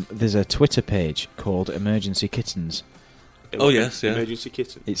 there's a Twitter page called Emergency Kittens. Oh, yes, yeah. Emergency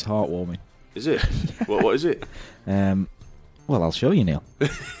kitten. It's heartwarming. Is it? What is it? Well, I'll show you, Neil.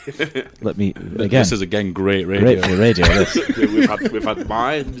 Let me again. This is again great radio. Great for radio. This. we've had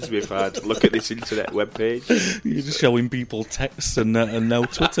minds. We've had look at this internet webpage. You're just showing people texts and now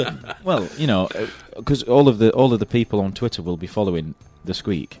Twitter. Well, you know, because all of the people on Twitter will be following the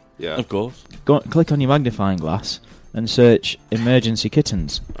Squeak. Yeah, of course. Click on your magnifying glass and search Emergency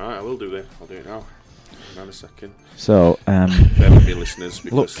Kittens. All right, I will do that. I'll do it now. In a second. So, bear with me, listeners.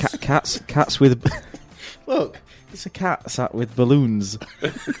 Look, cats with. Look, it's a cat sat with balloons.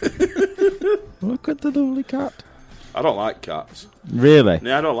 Look at the lovely cat. I don't like cats. Really?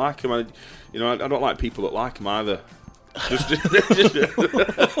 Yeah, I don't like them. I don't like people that like them either. I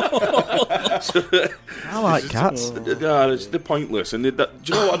like cats. They're pointless. And do you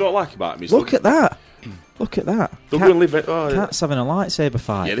know what I don't like about them? Look at that. Look at that. Cat's having a lightsaber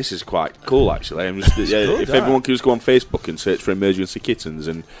fight. Yeah, this is quite cool, actually. If everyone could just go on Facebook and search for Emergency Kittens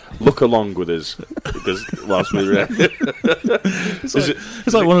and look along with us, because whilst we're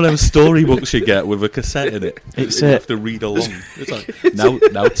it's like one of them storybooks you get with a cassette in it. You have to read along. It's like, now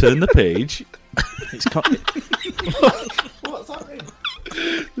turn the page. What's that mean?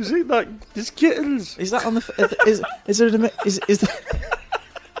 Is it like there's kittens? Is that on the? Is there?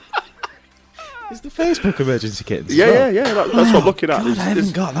 Is the Facebook Emergency Kittens? Yeah. That's what I'm looking at. God, I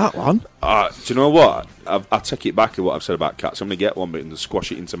haven't got that one. Do you know what? I'll take it back of what I've said about cats. I'm going to get one, but and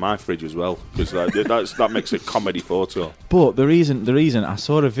squash it into my fridge as well, because that makes a comedy photo. But the reason I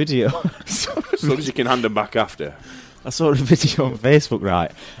saw a video, as long as you can hand them back after. I saw a video on Facebook,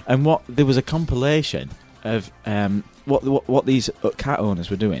 right? And there was a compilation of what these cat owners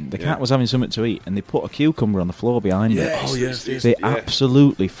were doing. The cat was having something to eat, and they put a cucumber on the floor behind it. Oh yes, they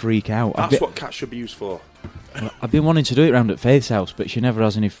absolutely freak out. That's what cats should be used for. I've been wanting to do it round at Faith's house, but she never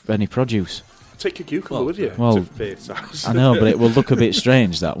has any produce. Take your cucumber with you to Faith's house. I know, but it will look a bit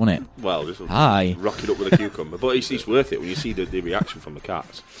strange, that, won't it? Well, this will Hi. rock it up with a cucumber. But it's worth it when you see the reaction from the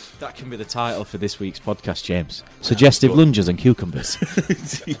cats. That can be the title for this week's podcast, James. Suggestive lunges and cucumbers.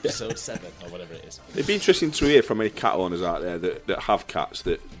 Episode 7, or whatever it is. It'd be interesting to hear from any cat owners out there that have cats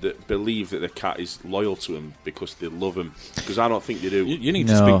that believe that the cat is loyal to them because they love them. Because I don't think they do. You need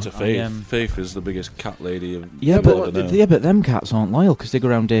to speak to Faith. Faith is the biggest cat lady. But them cats aren't loyal because they go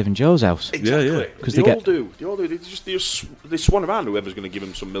around Dave and Joe's house. Exactly. Yeah. Because they all do. They swan around whoever's going to give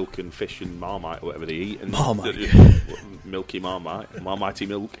them some milk and fish and Marmite or whatever they eat. And Marmite. Milky Marmite. Marmitey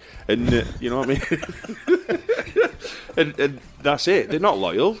milk. And you know what I mean? and that's it. They're not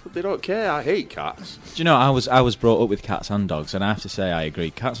loyal. They don't care. I hate cats. Do you know, I was brought up with cats and dogs, and I have to say I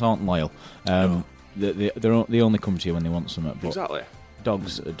agree. Cats aren't loyal. They only come to you when they want something. But exactly.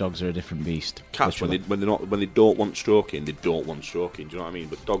 Dogs are a different beast. Cats, when they don't want stroking, they don't want stroking. Do you know what I mean?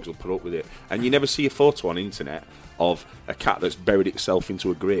 But dogs will put up with it. And you never see a photo on the internet of a cat that's buried itself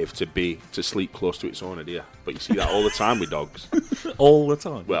into a grave to sleep close to its owner, do you? But you see that all the time with dogs. All the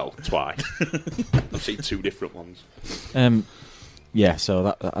time? Well, twice. I've seen 2 different ones. Yeah, so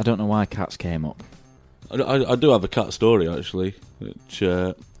that I don't know why cats came up. I do have a cat story, actually. Which,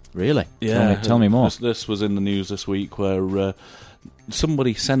 really? Yeah. Tell me more. This was in the news this week where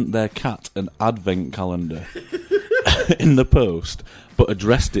somebody sent their cat an advent calendar in the post, but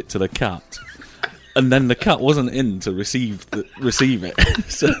addressed it to the cat. And then the cat wasn't in to receive it.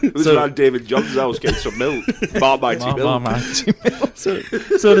 It was around David John's house getting some milk, Marmitey milk. So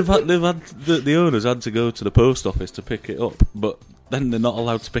they've had the owners had to go to the post office to pick it up, but then they're not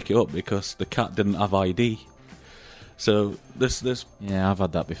allowed to pick it up because the cat didn't have ID. So this yeah, I've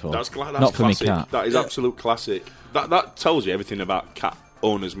had that before. That's not for me cat. That is absolute classic. That tells you everything about cat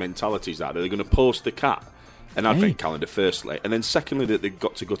owners' mentalities. That they're going to post the cat an advent calendar firstly, and then secondly that they've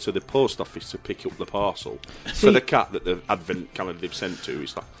got to go to the post office to pick up the parcel for the cat that the advent calendar they've sent to.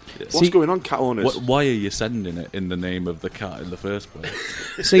 It's like, what's going on, cat owners? Why are you sending it in the name of the cat in the first place?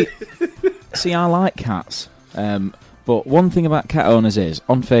 See, I like cats, but one thing about cat owners is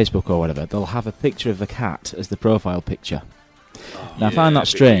on Facebook or whatever they'll have a picture of the cat as the profile picture. Now I find that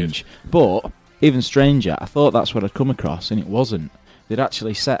strange, but even stranger, I thought that's what I'd come across, and it wasn't. They'd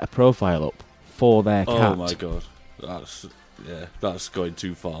actually set a profile up for their cat. Oh my god, that's going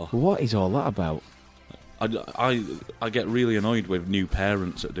too far. What is all that about? I get really annoyed with new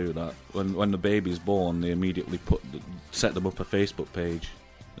parents that do that. When the baby's born, they immediately set them up a Facebook page.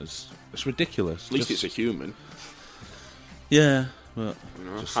 It's ridiculous. At least it's a human. Yeah, but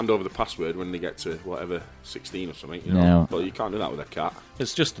hand over the password when they get to whatever 16 or something. You know? No. But you can't do that with a cat.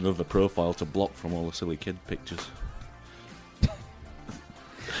 It's just another profile to block from all the silly kid pictures.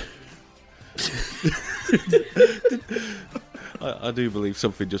 I do believe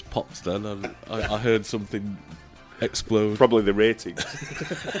something just popped then. I heard something explode. Probably the ratings.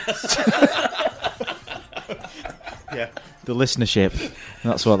 Yeah, the listenership.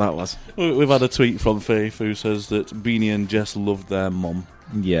 That's what that was. We've had a tweet from Faith who says that Beanie and Jess loved their mum.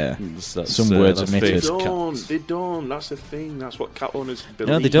 Yeah, That's, some words omitted. They don't. That's the thing. That's what cat owners believe.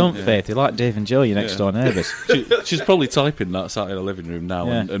 No, they don't, Faith. They like Dave and Joe, your next door neighbours. She's probably typing that sat in the living room now,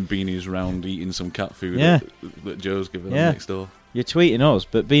 Yeah. and Beanie's round eating some cat food that Joe's given her next door. You're tweeting us,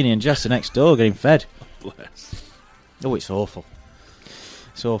 but Beanie and Jess are next door getting fed. Bless. Oh, it's awful.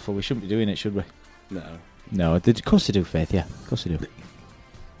 It's awful. We shouldn't be doing it, should we? No. Of course they do, Faith, yeah. Of course they do.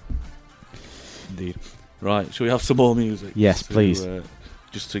 Indeed. Right, shall we have some more music? Yes, please.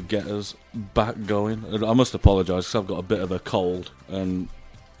 Just to get us back going. I must apologise because I've got a bit of a cold and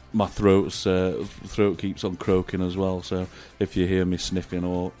my throat keeps on croaking as well. So if you hear me sniffing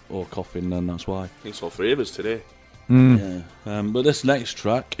or coughing, then that's why. It's all three of us today. Yeah. But this next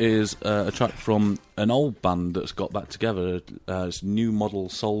track is a track from an old band that's got back together. It's New Model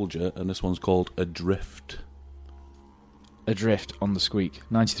Soldier, and this one's called Adrift. Adrift on the Squeak.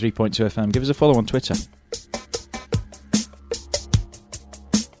 93.2 FM. Give us a follow on Twitter.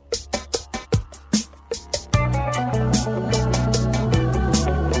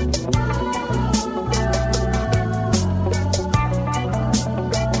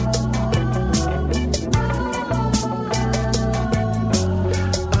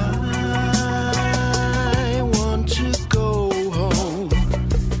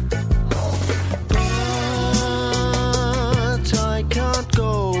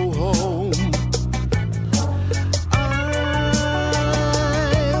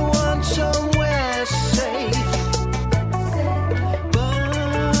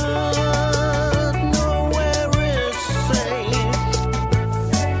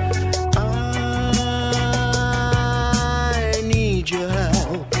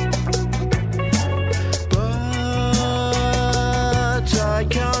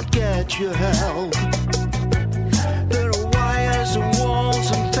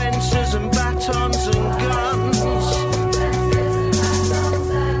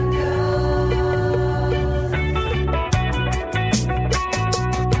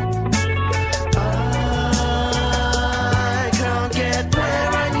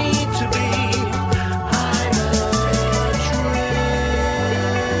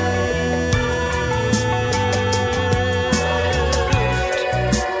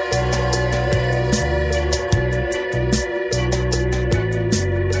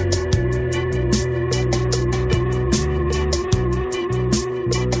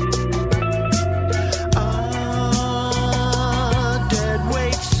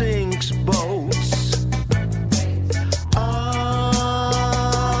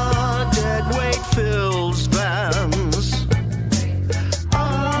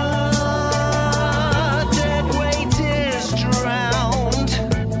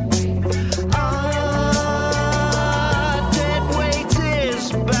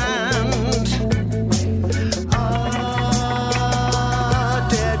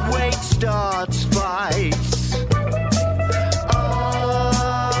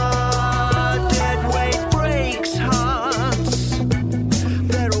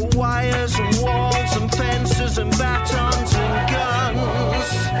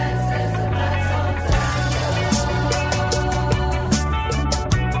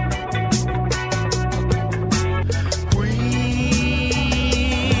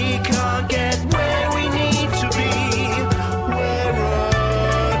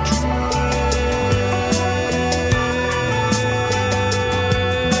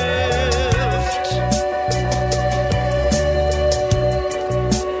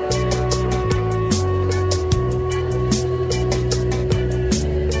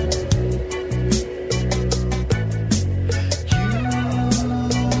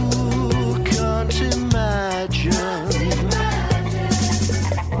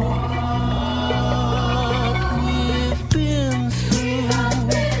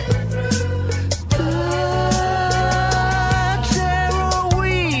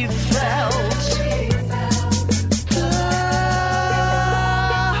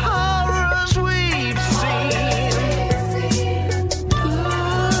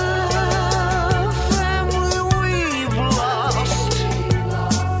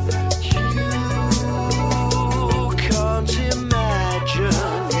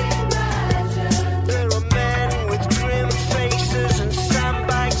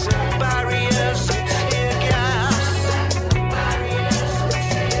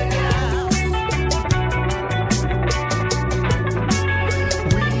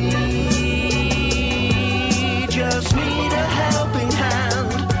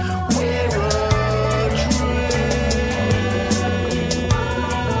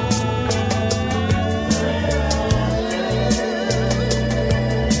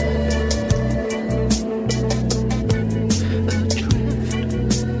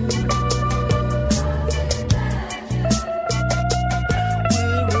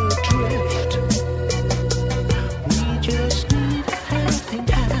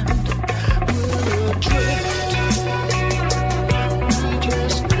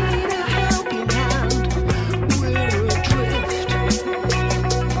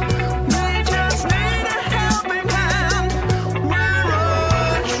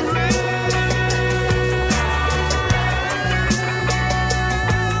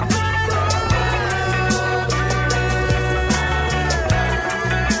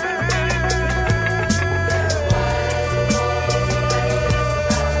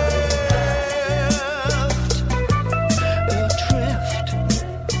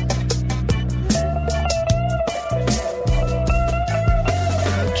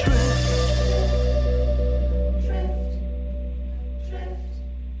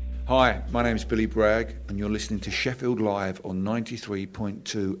 Hi, my name's Billy Bragg, and you're listening to Sheffield Live on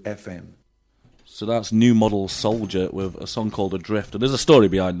 93.2 FM. So that's New Model Soldier with a song called Adrift. And there's a story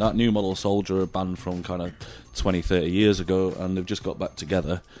behind that. New Model Soldier are a band from kind of 20, 30 years ago, and they've just got back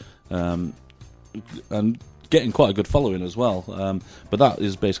together. And getting quite a good following as well. But that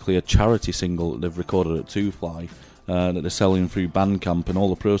is basically a charity single that they've recorded at Two Fly that they're selling through Bandcamp, and all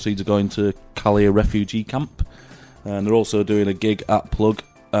the proceeds are going to Calais refugee camp. And they're also doing a gig at Plug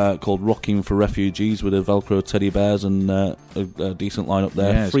called Rocking for Refugees with the Velcro teddy bears and a decent lineup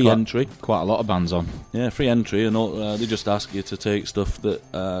there. Yeah, free entry. Quite a lot of bands on. Yeah, free entry, and they just ask you to take stuff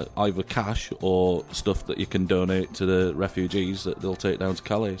that either cash or stuff that you can donate to the refugees that they'll take down to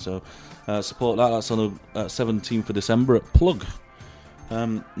Calais. So support that. That's on the 17th of December at Plug.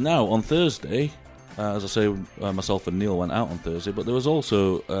 Now, on Thursday, as I say, myself and Neil went out on Thursday, but there was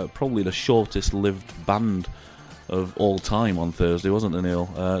also probably the shortest-lived band of all time on Thursday, wasn't there, Neil?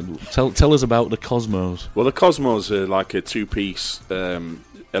 Tell us about the Cosmos. Well, the Cosmos are like a two-piece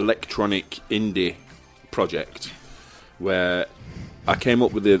electronic indie project where I came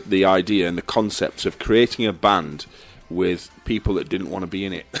up with the idea and the concept of creating a band with people that didn't want to be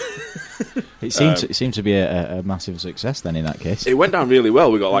in it. It seemed to be a massive success then in that case. It went down really well.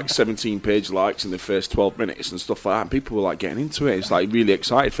 We got like 17 page likes in the first 12 minutes and stuff like that. And people were like getting into it. It's like really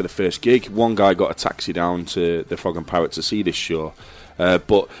excited for the first gig. One guy got a taxi down to the Frog and Parrot to see this show.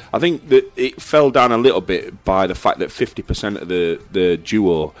 But I think that it fell down a little bit by the fact that 50% of the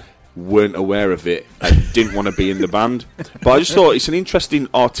duo weren't aware of it and didn't want to be in the band. But I just thought it's an interesting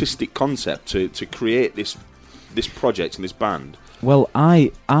artistic concept to create this project and this band. Well,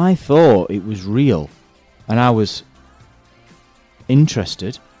 I thought it was real, and I was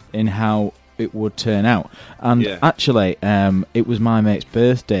interested in how it would turn out. And actually, it was my mate's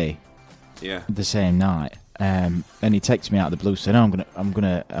birthday. The same night, and he texted me out of the blue saying,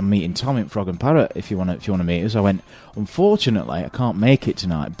 I'm meeting Tom in Frog and Parrot if you want to meet us. I went, unfortunately, I can't make it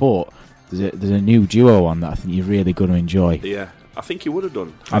tonight, but there's a new duo on that I think you're really going to enjoy. Yeah, I think you would have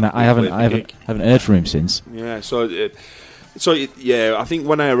done. And I haven't heard from him since. Yeah, so I think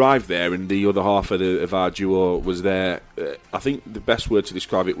when I arrived there and the other half of our duo was there, I think the best word to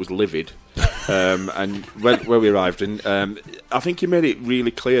describe it was livid. And when we arrived, and I think he made it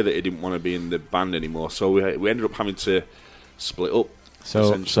really clear that he didn't want to be in the band anymore. So we ended up having to split up.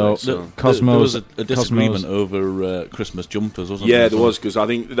 So Cosmos, there was a disagreement over Christmas jumpers, wasn't there? Yeah, there was, because I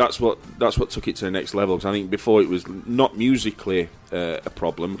think that's what took it to the next level. Because I think before it was not musically a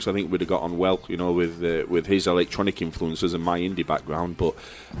problem, because I think we'd have got on well, with his electronic influences and my indie background. But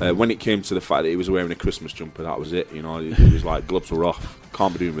when it came to the fact that he was wearing a Christmas jumper, that was it. It was like gloves were off.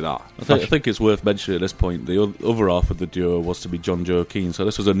 Can't be doing with that. I think it's worth mentioning at this point the other half of the duo was to be John Joe Keane. So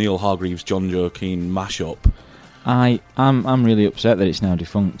this was a Neil Hargreaves John Joe Keane mashup. I'm really upset that it's now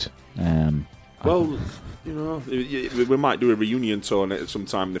defunct. We might do a reunion tour on it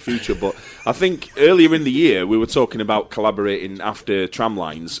sometime in the future, but I think earlier in the year we were talking about collaborating after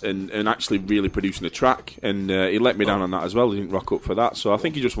Tramlines and actually really producing a track, and he let me down on that as well. He didn't rock up for that, so I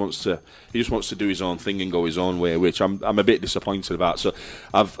think he just wants to do his own thing and go his own way, which I'm a bit disappointed about. So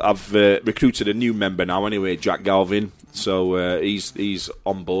I've recruited a new member now anyway, Jack Galvin. So he's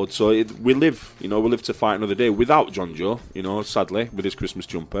on board. So we live to fight another day without John Joe, sadly, with his Christmas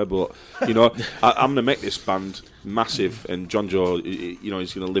jumper. But I'm going to make this band massive, and John Joe, he's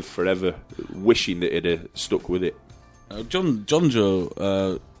going to live forever, wishing that he'd have stuck with it. John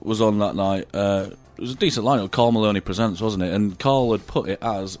Joe was on that night. It was a decent lineup. Carl Maloney Presents, wasn't it? And Carl had put it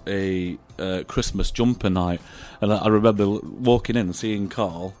as a Christmas jumper night, and I remember walking in and seeing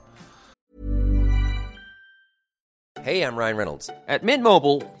Carl. Hey, I'm Ryan Reynolds. At Mint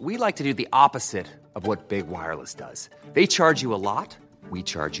Mobile, we like to do the opposite of what Big Wireless does. They charge you a lot, we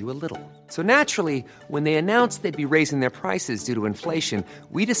charge you a little. So naturally, when they announced they'd be raising their prices due to inflation,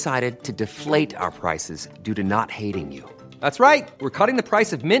 we decided to deflate our prices due to not hating you. That's right. We're cutting the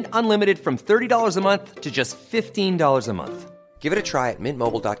price of Mint Unlimited from $30 a month to just $15 a month. Give it a try at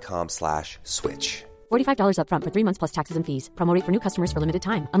mintmobile.com/switch. $45 up front for 3 months plus taxes and fees. Promo rate for new customers for limited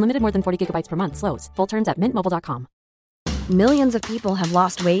time. Unlimited more than 40 gigabytes per month. Slows full terms at mintmobile.com. Millions of people have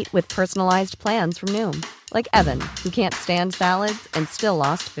lost weight with personalized plans from Noom. Like Evan, who can't stand salads and still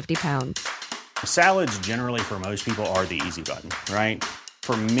lost 50 pounds. Salads generally for most people are the easy button, right?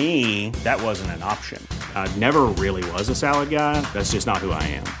 For me, that wasn't an option. I never really was a salad guy. That's just not who I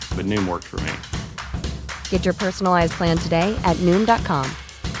am. But Noom worked for me. Get your personalized plan today at Noom.com.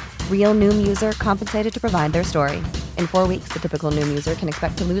 Real Noom user compensated to provide their story. In 4 weeks, the typical Noom user can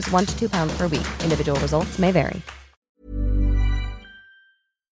expect to lose 1 to 2 pounds per week. Individual results may vary.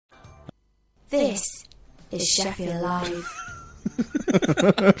 This is Sheffield Live.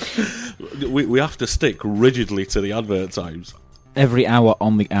 We have to stick rigidly to the advert times. Every hour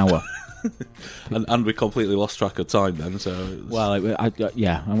on the hour. and we completely lost track of time then. So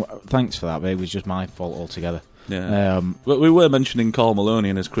thanks for that, but it was just my fault altogether. Yeah, but we were mentioning Carl Maloney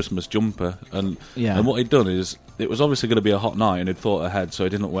and his Christmas jumper, and what he'd done is it was obviously going to be a hot night, and he'd thought ahead, so he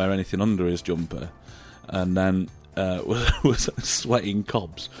didn't wear anything under his jumper, and then was sweating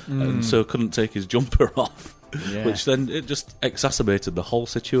cobs, and so couldn't take his jumper off. Yeah. Which then it just exacerbated the whole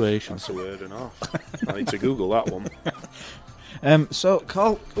situation. That's a word and half. I need to Google that one. So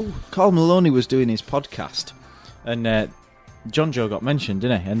Carl Maloney was doing his podcast, and John Joe got mentioned,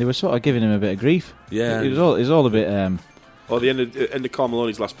 didn't he? And they were sort of giving him a bit of grief. Yeah, it was all a bit. The end of Carl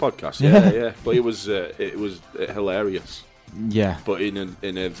Maloney's last podcast. Yeah. But it was hilarious. Yeah, but in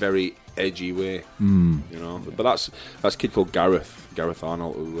a very edgy way. You know. But that's a kid called Gareth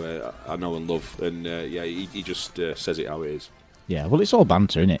Arnold, who I know and love, and he just says it how it is. Yeah, well, it's all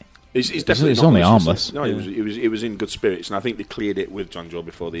banter, isn't it? It's definitely it's only harmless. No, it was in good spirits, and I think they cleared it with John Joe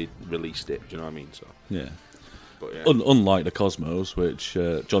before they released it. Do you know what I mean? So yeah. But, yeah. Unlike the Cosmos, which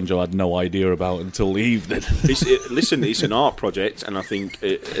John Joe had no idea about until the evening. Listen, it's an art project, and I think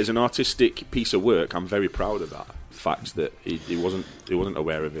as an artistic piece of work, I'm very proud of that fact that he wasn't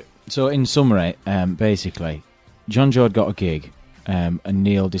aware of it. So, in summary, basically, John Joe had got a gig, and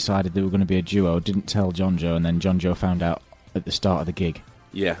Neil decided they were going to be a duo. Didn't tell John Joe, and then John Joe found out at the start of the gig.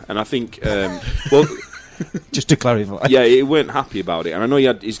 Yeah, and I think well. Just to clarify. Yeah, he weren't happy about it. And I know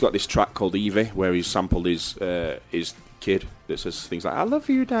he's got this track called Evie, where he's sampled his kid that says things like, I love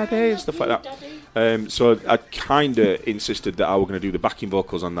you, Daddy, and stuff like that. So I kind of insisted that I were going to do the backing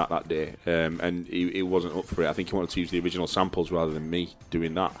vocals on that day. And he wasn't up for it. I think he wanted to use the original samples rather than me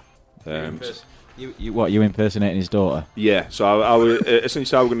doing that. You impersonating his daughter? Yeah, so I was,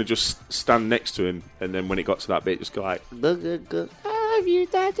 essentially I was going to just stand next to him, and then when it got to that bit, just go like, I love you,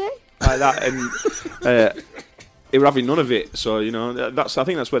 Daddy. Like that, and they were having none of it. So I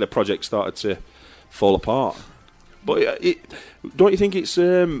think that's where the project started to fall apart. But don't you think it's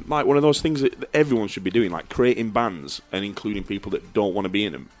like one of those things that everyone should be doing, like creating bands and including people that don't want to be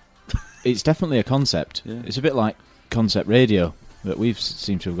in them? It's definitely a concept. Yeah. It's a bit like concept radio that we've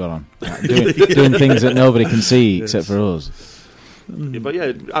seemed to have got on, like doing things that nobody can see except for us. Yeah, but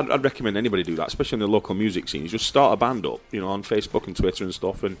yeah, I'd recommend anybody do that, especially in the local music scene. Just start a band up, on Facebook and Twitter and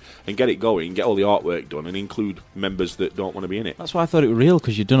stuff, and get it going, get all the artwork done, and include members that don't want to be in it. That's why I thought it was real,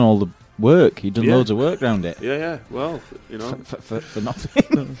 because you'd done all the work. You'd done loads of work around it. Yeah. Well, for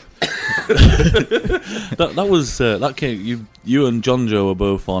nothing. that came. You and John Joe were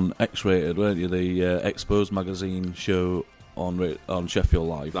both on X-Rated, weren't you? The Exposed magazine show on Sheffield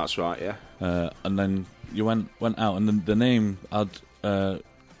Live. That's right. Yeah. And then you went out, and the name had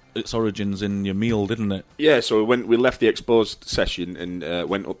its origins in your meal, didn't it? Yeah, so we left the Exposed session and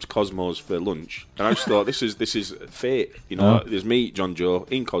went up to Cosmos for lunch, and I just thought this is fate. There's me, John Joe,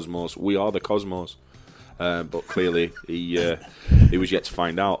 in Cosmos. We are the Cosmos, but clearly he was yet to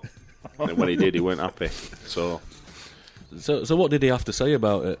find out, and when he did, he weren't happy. So what did he have to say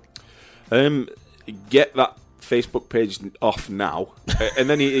about it? Get that Facebook page off now, and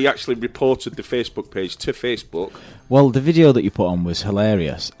then he actually reported the Facebook page to Facebook. Well, the video that you put on was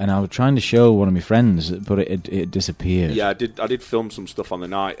hilarious, and I was trying to show one of my friends, but it disappeared. Yeah, I did film some stuff on the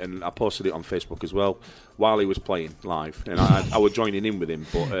night, and I posted it on Facebook as well while he was playing live, and I was joining in with him,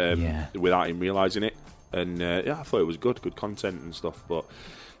 but without him realising it. And I thought it was good content and stuff, but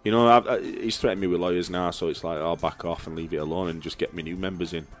he's threatened me with lawyers now, so it's like I'll back off and leave it alone and just get me new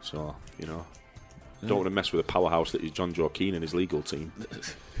members in. So don't want to mess with a powerhouse that is John Joe Keane and his legal team.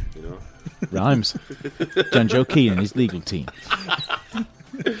 Rhymes. John Joe Keane and his legal team.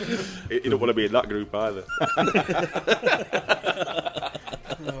 You don't want to be in that group either.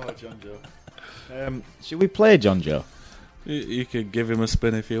 John Joe. Should we play John Joe? You could give him a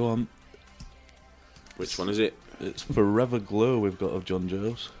spin if you want. Which one is it? It's Forever Glow we've got of John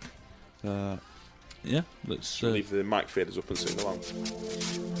Joe's. Yeah, let's leave the mic faders up and sing along.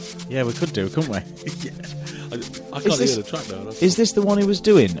 Yeah, we could do, couldn't we? I can't hear the track now. Is this the one he was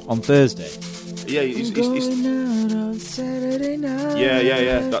doing on Thursday? Yeah, he's going out on Saturday night.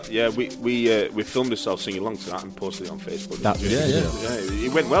 Yeah. We filmed ourselves singing along to that and posted it on Facebook. Yeah.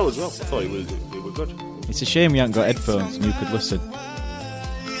 It went well as well. I thought it was good. It's a shame you haven't got headphones and you could listen.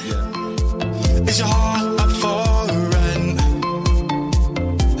 Yeah. Is your heart up for rent?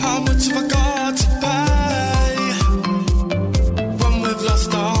 How much have I got to pay when we've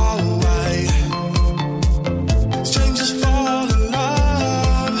lost our way? Strangers fall in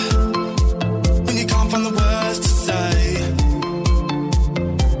love when you can't find the words to say.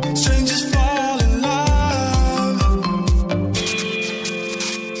 Strangers fall in love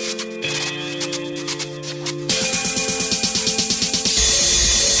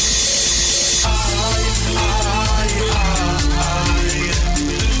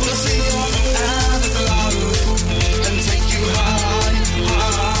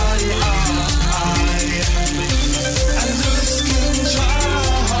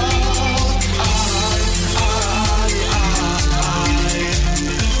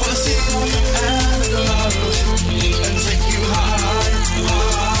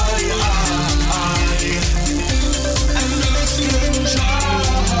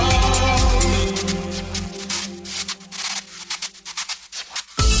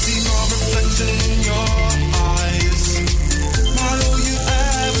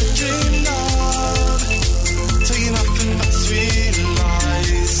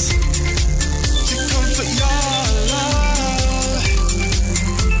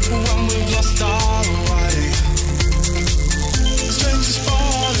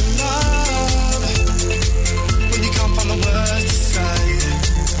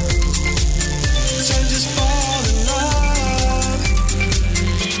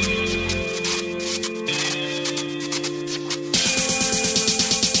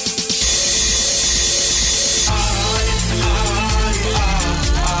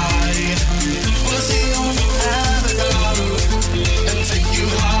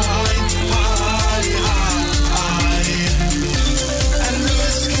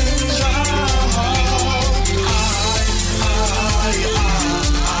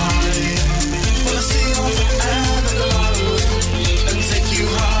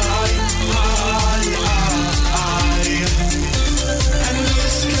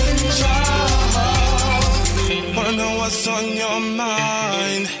what's on your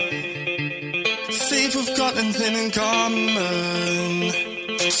mind. See if we've got anything in common.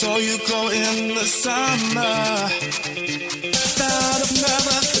 So you go in the summer that I've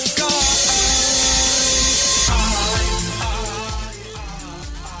never forgotten.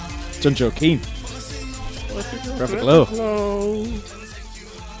 John Joaquin. Forever Glow.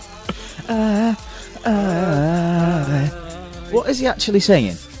 What is he actually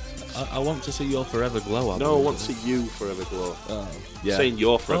saying? I want to see your forever glow. No, I want to see you forever glow. Yeah. Saying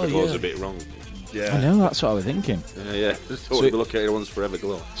your forever glow is a bit wrong. Yeah. I know, that's what I was thinking. Yeah. Just don't want to look at anyone's forever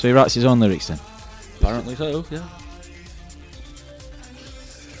glow. So he writes his own lyrics then? Apparently so, yeah.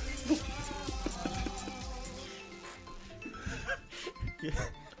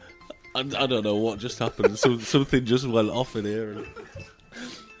 I don't know what just happened. Something just went off in here.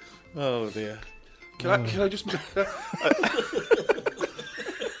 Oh dear. Can I just...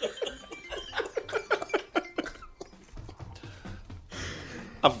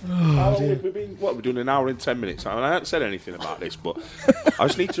 We've been, we're doing an hour and 10 minutes. I haven't said anything about this, but I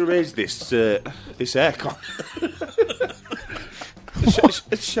just need to raise this aircon.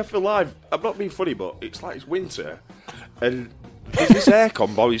 It's Sheffield Live. I'm not being funny, but it's like it's winter, and this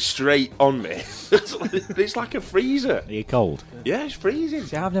aircon blowing straight on me. It's like a freezer. Are you cold? Yeah, it's freezing.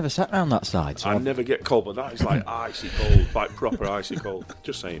 See, I've never sat around that side. So I never get cold, but that is like icy cold, like proper icy cold.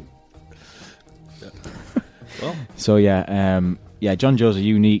 Just saying. Yeah. Well. So yeah, John Joe's a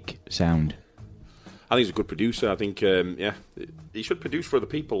unique sound. I think he's a good producer. I think, he should produce for other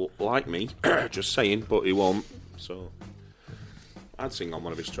people like me. Just saying, but he won't. So I'd sing on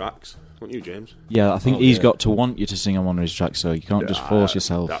one of his tracks. Wouldn't you, James? Yeah, I think he's got to want you to sing on one of his tracks, so you can't just force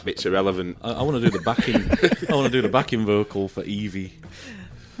yourself. That bit's irrelevant. I want to do the backing. I want to do the backing vocal for Evie.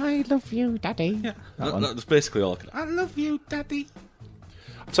 I love you, Daddy. Yeah, that's basically all. I love you, Daddy.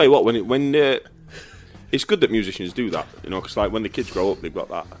 I'll tell you what, when it's good that musicians do that, because like when the kids grow up, they've got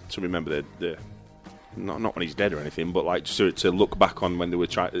that to remember their not when he's dead or anything, but like just to look back on when they were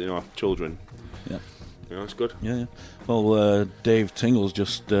children. Yeah. It's good. Yeah. Well, Dave Tingle's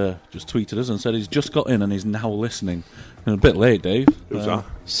just tweeted us and said he's just got in and he's now listening. A bit late, Dave. Who's that?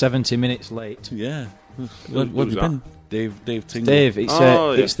 70 minutes late. Yeah. Where have you been? Dave Tingle. Dave,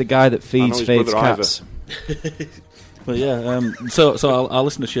 it's the guy that feeds Faith's cats. Well, yeah. So our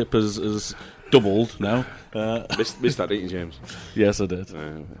listenership has doubled now. Missed that, didn't you, James? Yes, I did.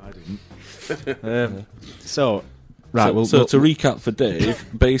 I didn't. Right, so to recap for Dave,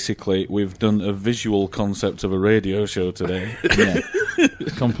 basically we've done a visual concept of a radio show today. Yeah.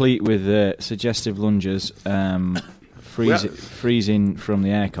 Complete with suggestive lunges, freezing from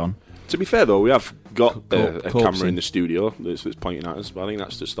the aircon. To be fair, though, we have got a camera in the studio that's pointing at us, but I think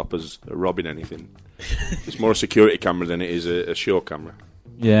that's to stop us robbing anything. It's more a security camera than it is a show camera.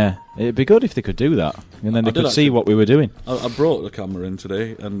 Yeah, it'd be good if they could do that, and then they could see what we were doing. I brought the camera in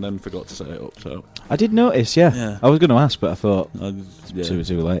today and then forgot to set it up. So I did notice, yeah. I was going to ask, but I thought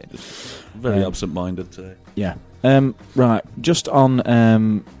too late. Very absent-minded today. Yeah. Right, just on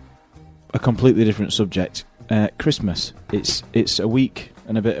a completely different subject. Christmas. It's a week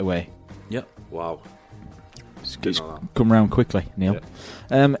and a bit away. Yep. Wow. It's come round quickly, Neil.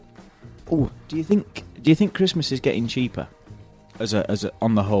 Yeah. Do you think Christmas is getting cheaper? As a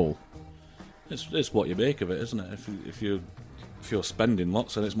on the whole, it's what you make of it, isn't it? If you're spending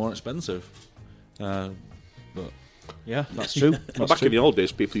lots, then it's more expensive. But yeah, that's true. Back in the old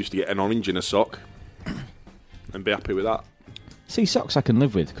days, people used to get an orange in a sock and be happy with that. See, socks I can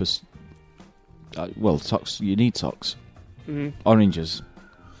live with because, socks you need socks. Mm-hmm. Oranges,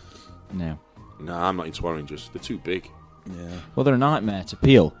 no. No, I'm not into oranges. They're too big. Yeah. Well, they're a nightmare to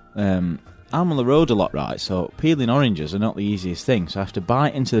peel. I'm on the road a lot, right? So peeling oranges are not the easiest thing. So I have to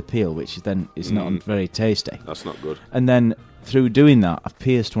bite into the peel, which then is not very tasty. That's not good. And then through doing that, I've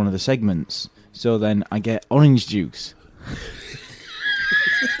pierced one of the segments. So then I get orange juice.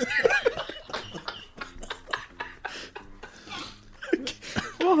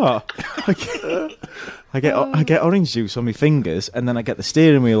 What? I get orange juice on my fingers, and then I get the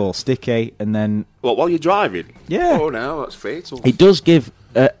steering wheel all sticky, and then what? While you're driving? Yeah. Oh no, that's fatal. It does give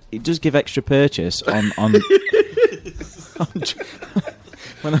extra purchase on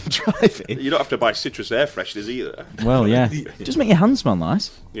when I'm driving. You don't have to buy citrus air fresheners either. Well, yeah, just make your hands smell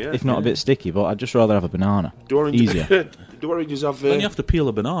nice. Yeah, if not a bit sticky, but I'd just rather have a banana. Easier. Do oranges have? Then you have to peel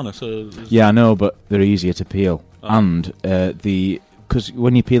a banana, so yeah, I know, but they're easier to peel, and because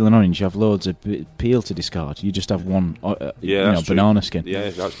when you peel an orange, you have loads of peel to discard. You just have one, banana skin. Yeah,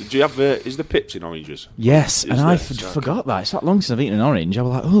 do you have? Is the pips in oranges? Yes, and I forgot that. It's that long since I've eaten an orange. I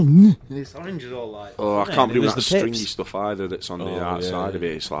was like, this orange is all like. Oh, I can't do that stringy stuff either. That's on the outside of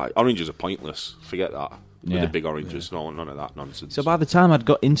it. It's like oranges are pointless. Forget that. with the big oranges. No, none of that nonsense. So by the time I'd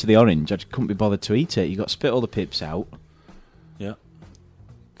got into the orange, I couldn't be bothered to eat it. You got to spit all the pips out. Yeah.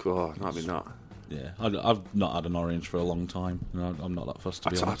 God, that'd be not. Yeah, I've not had an orange for a long time. I'm not that fussed, to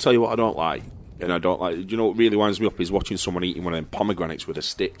be I'll honest. tell you what I don't like. And I don't like... Do you know what really winds me up is watching someone eating one of them pomegranates with a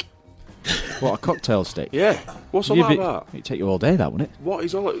stick. What, a cocktail stick? Yeah. What's all that? It'd take you all day, that, wouldn't it? What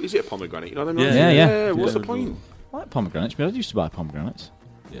is all... Is it a pomegranate? You know what I mean? Yeah. What's the point? I like pomegranates, but I used to buy pomegranates.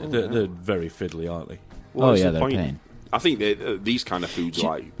 Yeah, they're very fiddly, aren't they? What's the they're point? a pain. I think these kind of foods are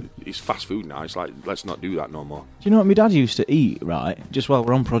like... It's fast food now. It's like, let's not do that no more. Do you know what my dad used to eat, right, just while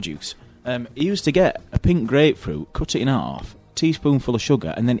we're on produce? He used to get a pink grapefruit, cut it in half, teaspoonful of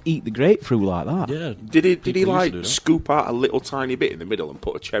sugar, and then eat the grapefruit like that. Yeah. Did he like scoop out a little tiny bit in the middle and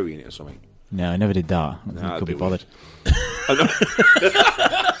put a cherry in it or something? No, I never did that. I think I could be bothered.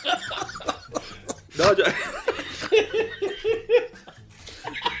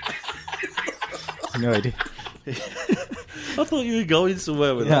 No, I did. I thought you were going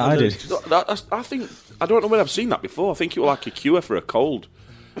somewhere with that. Yeah, I did. I think... I don't know where I've seen that before. I think it was like a cure for a cold.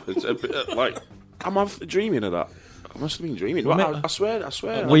 It's a bit, like... I'm dreaming of that. I must have been dreaming. Well, I swear.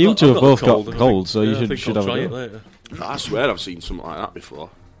 Well, you two have both got colds, so you should have try a it go. later. I swear I've seen something like that before.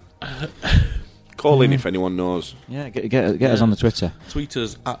 Call in if anyone knows. Yeah, get us on the Twitter. Tweet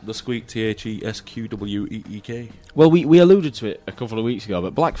us at the Squeak, THESQWEEK. Well, we alluded to it a couple of weeks ago,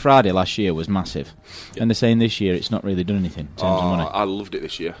 but Black Friday last year was massive. And they're saying this year it's not really done anything in terms of money. I loved it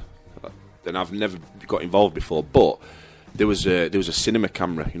this year. And I've never got involved before, but there was a cinema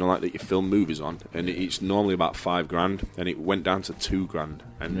camera, you know, like that you film movies on, and it's normally about $5,000, and it went down to $2,000.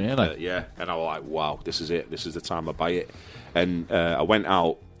 And really? yeah, and I was like, wow, this is it. This is the time I buy it. And I went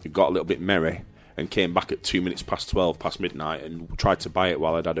out, got a little bit merry, and came back at 2 minutes past 12, past midnight, and tried to buy it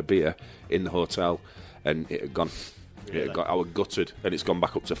while I'd had a beer in the hotel, and it had gone. Really? I was gutted, and it's gone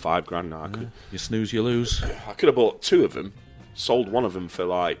back up to $5,000 now. You snooze, you lose. I could have bought two of them, sold one of them for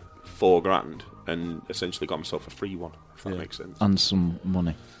like $4,000, and essentially got myself a free one. If that makes sense. And some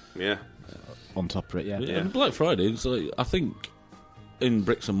money. Yeah. On top of it, yeah. And Black Friday, it's like, I think in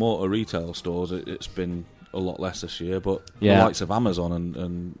bricks and mortar retail stores, it's been a lot less this year, but the likes of Amazon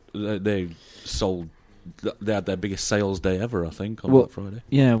and they sold. They had their biggest sales day ever, I think, on Black Friday.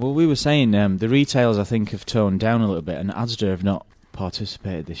 Yeah, well, we were saying the retailers, I think, have toned down a little bit, and Asda have not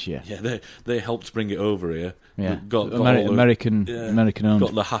participated this year. Yeah, they helped bring it over here. Yeah, got American owned.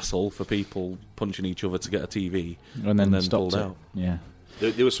 Got the hassle for people punching each other to get a TV, and then pulled stopped out. Yeah,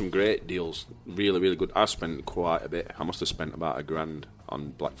 there were some great deals, really, really good. I spent quite a bit. I must have spent about $1,000 on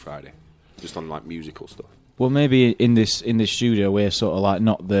Black Friday, just on like musical stuff. Well, maybe in this studio we're sort of like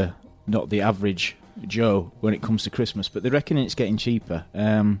not the average Joe when it comes to Christmas, but they reckon it's getting cheaper.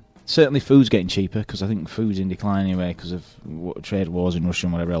 Certainly food's getting cheaper, because I think food's in decline anyway because of trade wars in Russia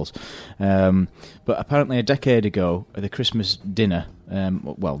and whatever else. But apparently a decade ago, the Christmas dinner,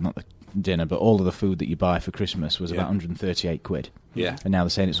 well, not the dinner, but all of the food that you buy for Christmas was about 138 quid. Yeah. And now they're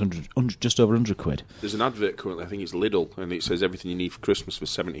saying it's just over 100 quid. There's an advert currently, I think it's Lidl, and it says everything you need for Christmas for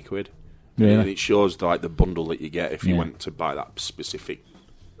 70 quid. Really? And it shows like the bundle that you get if you went to buy that specific,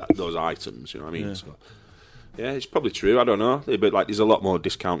 those items, you know what I mean? Yeah. So, yeah, it's probably true. I don't know, but like, there's a lot more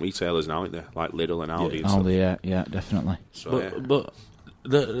discount retailers now, isn't there? Like Lidl and Aldi. Yeah, and stuff. Aldi, yeah, definitely. So, But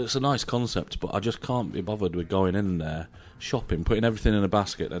it's a nice concept, but I just can't be bothered with going in there, shopping, putting everything in a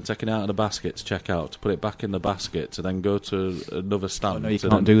basket, and taking it out of the basket to check out, to put it back in the basket, to then go to another stand. Oh, no, you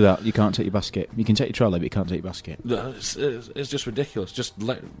can't do that. You can't take your basket. You can take your trolley, but you can't take your basket. It's just ridiculous. Just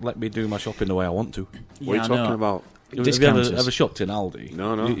let me do my shopping the way I want to. What are you talking about? Have you ever shopped in Aldi?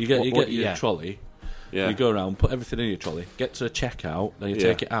 No. You get your trolley. Yeah. You go around, put everything in your trolley, get to the checkout, then you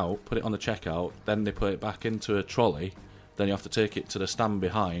take it out, put it on the checkout, then they put it back into a trolley, then you have to take it to the stand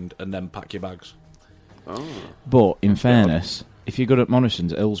behind, and then pack your bags. Oh. But, in fairness, if you go to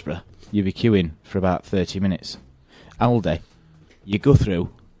Morrison's at Hillsborough, you'll be queuing for about 30 minutes. Aldi, you go through,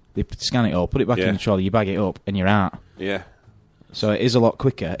 they scan it all, put it back in the trolley, you bag it up, and you're out. Yeah. So it is a lot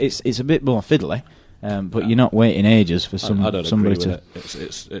quicker. It's a bit more fiddly, but you're not waiting ages for somebody to...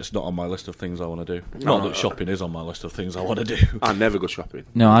 It's not on my list of things I want to do. Not that shopping is on my list of things I want to do. I never go shopping.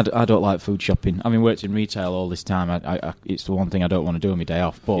 No, I don't like food shopping. Having worked in retail all this time, I it's the one thing I don't want to do on my day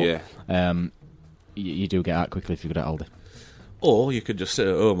off. But you do get out quickly if you go to Aldi. Or you could just sit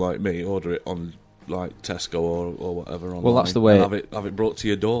at home like me, order it on like Tesco or whatever online. Well, that's the way. And have it brought to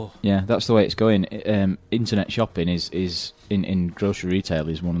your door. Yeah, that's the way it's going. Internet shopping is in grocery retail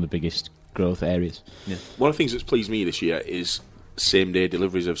is one of the biggest growth areas. Yeah. One of the things that's pleased me this year is same day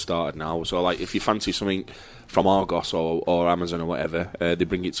deliveries have started now. So like if you fancy something from Argos or Amazon or whatever, they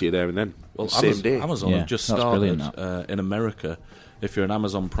bring it to you there and then. Well, same day. Amazon have just started in America if you're an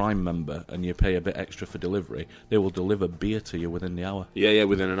Amazon Prime member and you pay a bit extra for delivery, they will deliver beer to you within the hour. Yeah,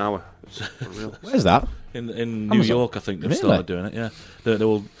 within an hour. It's unreal. Where's that? In New York, I think they've started doing it. Yeah, they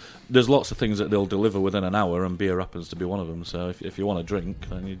will. There's lots of things that they'll deliver within an hour, and beer happens to be one of them. So if you want a drink,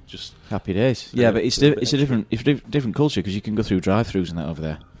 then you just happy days. Yeah, but it's a different culture because you can go through drive-throughs and that over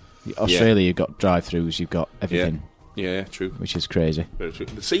there. Australia, you've got drive-throughs, you've got everything. Yeah, true. Which is crazy. Very true.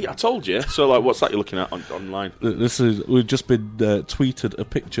 See, I told you. So, like, what's that you're looking at online? We've just been tweeted a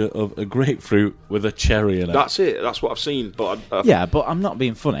picture of a grapefruit with a cherry in it. That's it. That's what I've seen. But yeah, but I'm not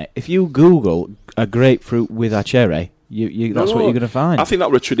being funny. If you Google a grapefruit with a cherry, that's what you're going to find. I think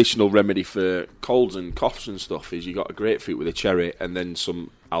that were a traditional remedy for colds and coughs and stuff. Is you got a grapefruit with a cherry and then some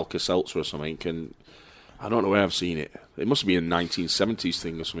Alka-Seltzer or something. And I don't know where I've seen it. It must be a 1970s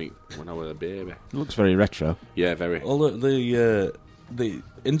thing or something when I was a baby. It looks very retro. Yeah, very. Well, the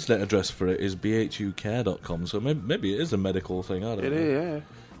internet address for it is bhucare.com, so maybe it is a medical thing. I don't know. It is,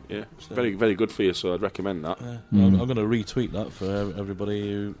 yeah. So, very, very good for you, so I'd recommend that. Yeah. I'm going to retweet that for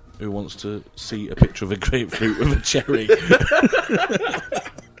everybody who wants to see a picture of a grapefruit with a cherry.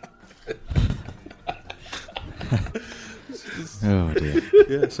 Oh dear.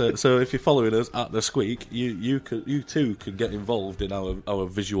 Yeah, so if you're following us at The Squeak, you too could get involved in our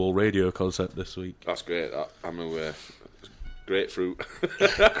visual radio concept this week. That's great. I'm a grapefruit.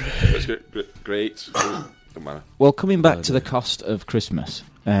 That's great. Don't matter. Well, coming back to the cost of Christmas,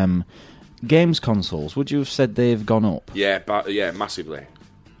 games consoles, would you have said they've gone up? Yeah, massively.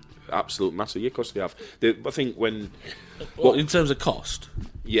 Absolute massive. Yeah, of course they have. I think when... in terms of cost?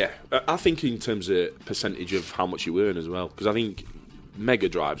 Yeah. I think in terms of percentage of how much you earn as well. Because I think Mega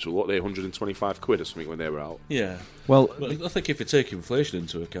Drives were, 125 quid or something when they were out? Yeah. Well, I think if you take inflation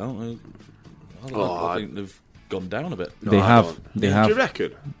into account, I think they've gone down a bit. They have. Do you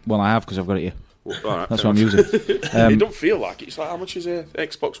reckon? Well, I have because I've got it here. Well, all right, that's what I'm using. It don't feel like it. It's like, how much is a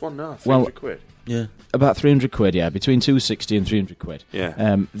Xbox One now? 300 quid? Yeah. About 300 quid, yeah. Between 260 and 300 quid. Yeah.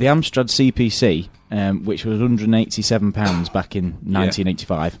 The Amstrad CPC, which was £187 back in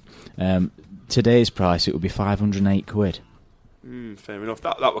 1985, today's price, it would be 508 quid. Fair enough.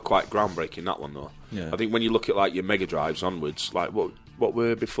 That were quite groundbreaking, that one, though. Yeah. I think when you look at like your Mega Drives onwards, like what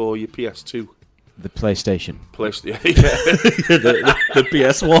were before your PS2? The PlayStation. Yeah. the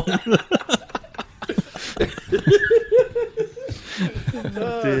PS1.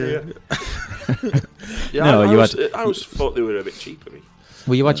 I always thought they were a bit cheaper.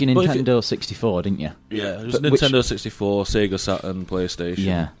 Well, you had your Nintendo 64, didn't you? Yeah, it was Nintendo 64, Sega Saturn, PlayStation.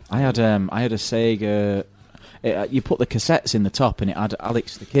 Yeah, I had a Sega. You put the cassettes in the top, and it had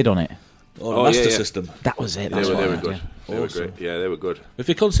Alex the Kid on it. Oh, Master System. That was it. They were good. Yeah. They were great. Yeah, they were good. If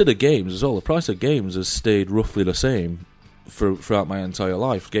you consider games as well, the price of games has stayed roughly the same throughout my entire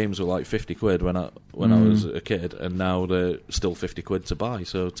life. Games were like 50 quid when I was a kid, and now they're still 50 quid to buy.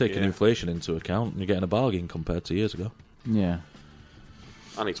 So taking inflation into account, you're getting a bargain compared to years ago. Yeah.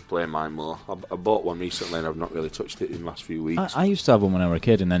 I need to play mine more. I bought one recently and I've not really touched it in the last few weeks. I used to have one when I was a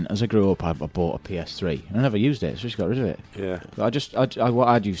kid, and then as I grew up, I bought a PS3, and I never used it, so I just got rid of it. Yeah. What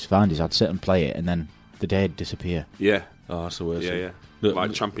I'd used to find is I'd sit and play it, and then the day would disappear. Yeah. Oh, that's the worst. Yeah.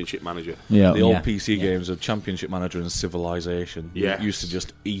 Like Championship Manager. Yeah, the old PC games of Championship Manager and Civilization. Yeah. Used to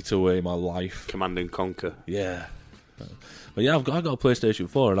just eat away my life. Command and Conquer. Yeah. But yeah, I got a PlayStation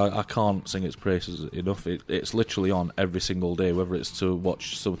 4, and I can't sing its praises enough. It's literally on every single day, whether it's to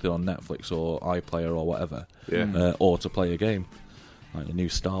watch something on Netflix or iPlayer or whatever, or to play a game, like the new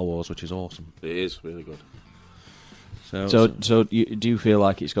Star Wars, which is awesome. It is really good. So do you feel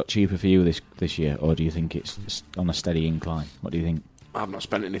like it's got cheaper for you this year, or do you think it's on a steady incline? What do you think? I've not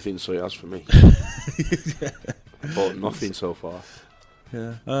spent anything, so it has for me. I bought nothing so far.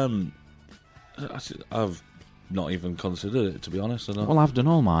 Yeah. I've not even considered it, to be honest. Well, I've done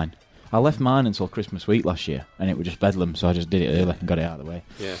all mine. I left mine until Christmas week last year, and it was just bedlam, so I just did it early and got it out of the way.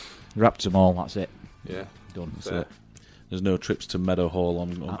 Yeah. Wrapped them all, that's it. Yeah. Done. That's it. There's no trips to Meadowhall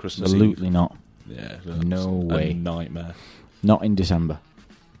on Christmas Eve? Absolutely not. Yeah. No way. A nightmare. Not in December.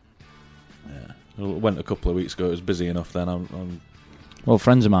 Yeah. I went a couple of weeks ago, it was busy enough then. Well,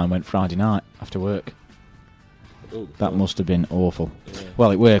 friends of mine went Friday night after work. That must have been awful. Yeah.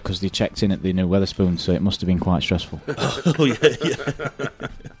 Well, it were because they checked in at the new Wetherspoons, so it must have been quite stressful.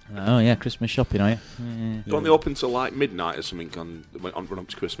 Oh yeah, Christmas shopping, are you? Yeah. Don't they open till like midnight or something on run up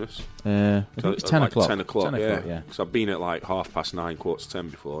to Christmas? I think it's 10 o'clock. 10 o'clock, yeah. Because I've been at like 9:30, 10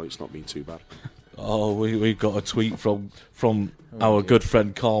 before. It's not been too bad. Oh, we got a tweet from our good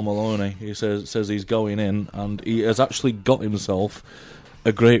friend Carl Maloney. He says he's going in, and he has actually got himself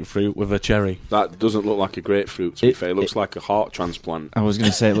a grapefruit with a cherry. That doesn't look like a grapefruit, to be fair. It looks like a heart transplant. I was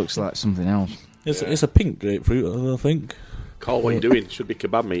going to say it looks like something else. It's a pink grapefruit, I think. Carl, what are you doing? Should be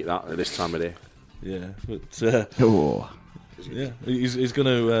kebab meat that at this time of day. Yeah, but yeah, he's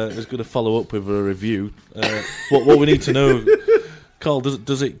gonna follow up with a review. What we need to know, Carl,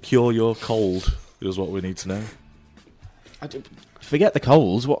 does it cure your cold? Is what we need to know. Forget the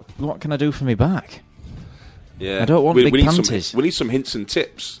colds. What can I do for me back? Yeah, I don't want big panties. We need some hints and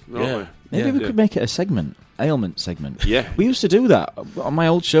tips. Yeah. Maybe we could make it a segment, ailment segment. Yeah, we used to do that on my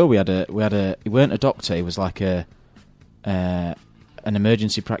old show. We had a. He weren't a doctor. He was like an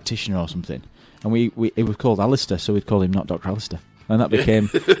emergency practitioner or something. And it was called Alistair, so we'd call him not Dr. Alistair. And that became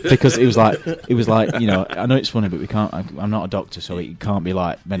because it was like I know it's funny, but we can't. I'm not a doctor, so it can't be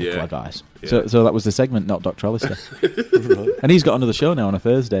like medical advice. Yeah. So that was the segment, not Dr. Alistair. And he's got another show now on a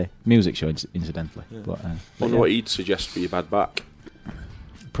Thursday, music show, incidentally. Yeah. But, wonder what he'd suggest for your bad back.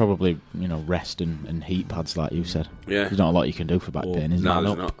 Probably rest and heat pads, like you said. Yeah, there's not a lot you can do for back pain, is there? No,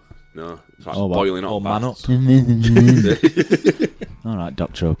 there's not. No, it's like boiling hot man up. All right,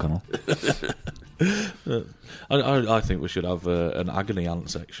 Dr. O'Connell. I think we should have an agony aunt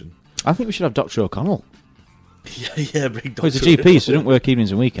section. I think we should have Dr. O'Connell. Yeah, big doctor. He's a GP, so he don't work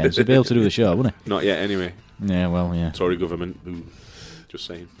evenings and weekends. He'd be able to do the show, wouldn't he? Not yet, anyway. Yeah, well, yeah. Tory government, just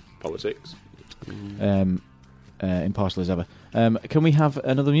saying, politics. Impartial as ever. Can we have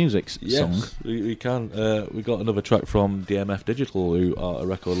another music song? Yes, we can. We got another track from DMF Digital, who are a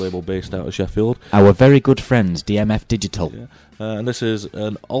record label based out of Sheffield. Our very good friends, DMF Digital. Yeah. And this is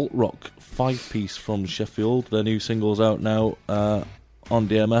an alt-rock 5-piece from Sheffield. Their new single's out now on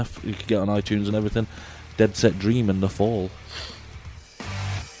DMF. You can get on iTunes and everything. Dead Set Dream in the Fall.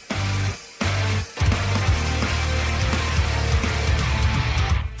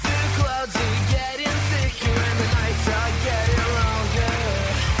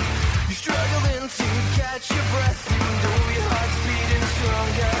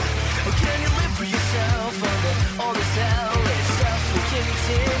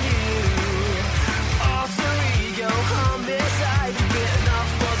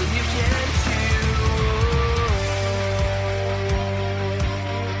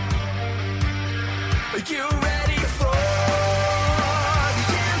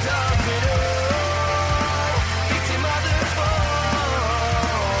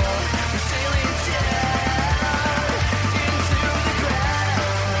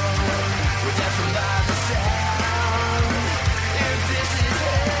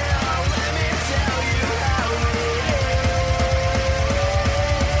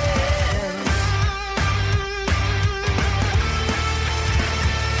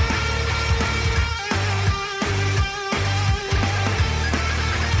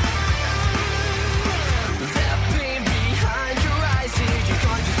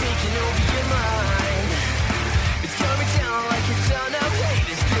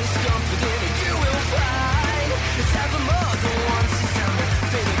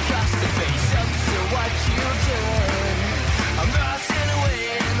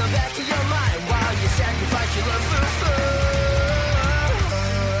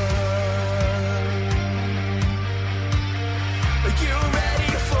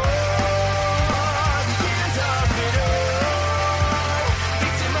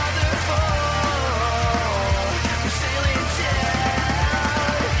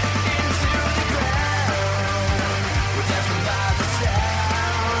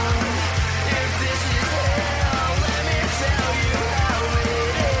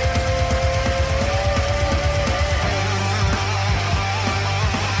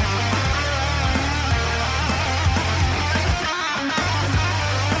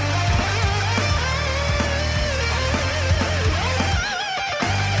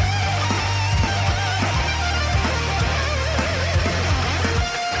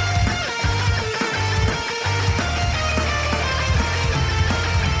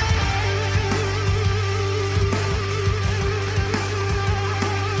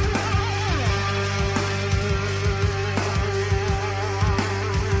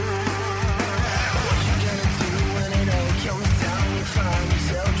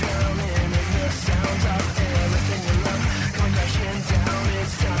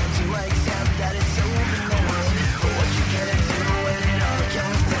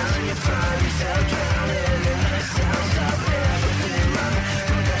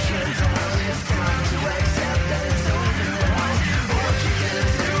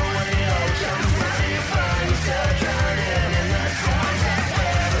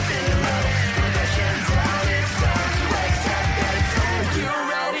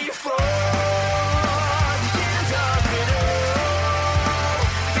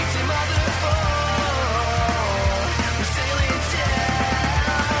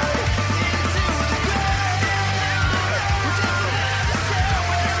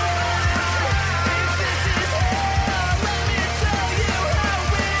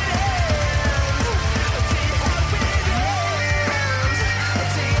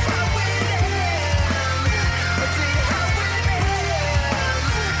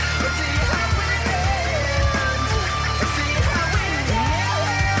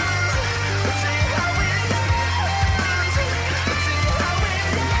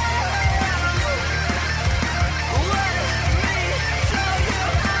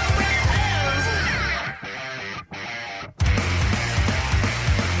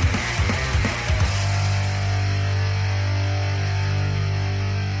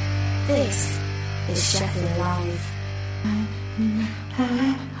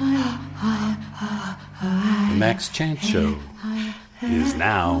 The Max Chance Show is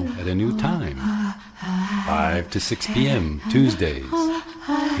now at a new time, 5 to 6 p.m. Tuesdays.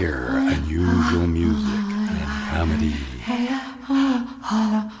 Hear unusual music and comedy.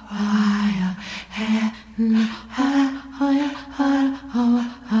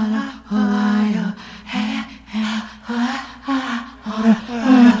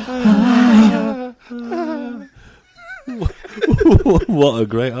 What a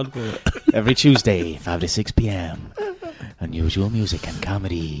great advert. Every Tuesday, 5 to 6 p.m. Unusual music and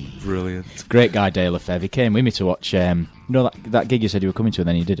comedy. Brilliant. Great guy, Dale Lefebvre. He came with me to watch, that gig you said you were coming to and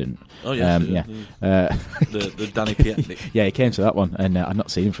then you didn't. Oh, yes. The Danny Pietnik. Yeah, he came to that one, and I'd not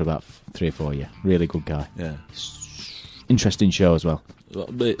seen him for about 3 or 4 years. Really good guy. Yeah. Interesting show as well.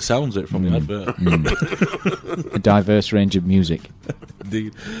 It sounds it from the advert. A diverse range of music.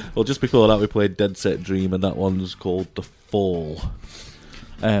 Indeed. Well, just before that we played Dead Set Dream, and that one's called The Fall.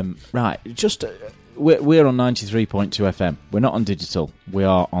 Right, just... We're on 93.2 FM. We're not on digital. We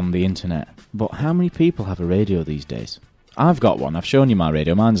are on the internet. But how many people have a radio these days? I've got one. I've shown you my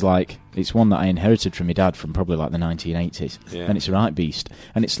radio. Mine's it's one that I inherited from my dad from probably the 1980s. Yeah. And it's a right beast.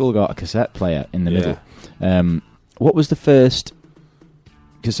 And it's still got a cassette player in the middle. What was the first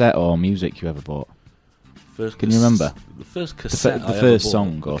cassette or music you ever bought? Can you remember? The first cassette the first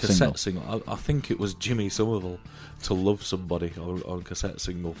song or cassette single? I think it was Jimmy Somerville, To Love Somebody, on cassette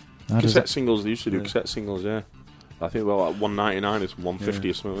single. Cassette singles, they used to do cassette singles, yeah. I think like 199 is 150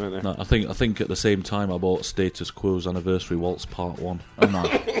 or something, weren't they? No, I think at the same time I bought Status Quo's Anniversary Waltz Part 1. Oh no.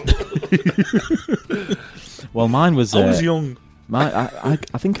 Well, mine was... I was young. I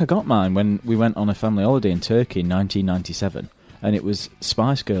think I got mine when we went on a family holiday in Turkey in 1997, and it was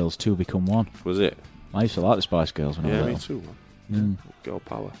Spice Girls 2 Become 1. Was it? I used to like the Spice Girls when I was little. Me too. Girl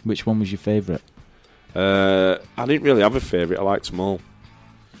power. Which one was your favourite? I didn't really have a favourite. I liked them all.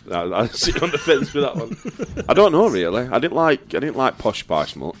 I sit on the fence with that one. I don't know really. I didn't like Posh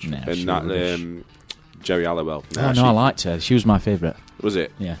Spice much. No, and that Jerry Halliwell. No, I liked her. She was my favourite. Was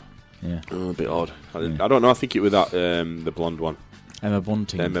it? Yeah. Oh, a bit odd. I don't know. I think it was that the blonde one. Emma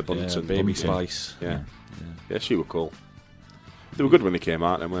Bunting. Baby Spice. Yeah, she was cool. They were good when they came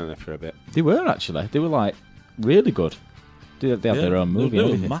out, then weren't they, for a bit? They were actually. They were really good. They had their own movie.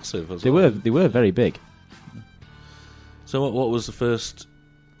 They were massive as well. They were very big. So what was the first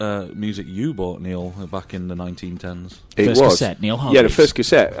music you bought, Neil, back in the 1910s? First cassette, Neil Hargreaves. Yeah, the first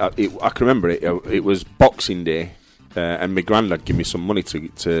cassette. I can remember it. It was Boxing Day, and my granddad gave me some money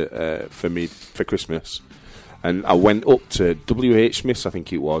for Christmas, and I went up to W.H. Smith's, I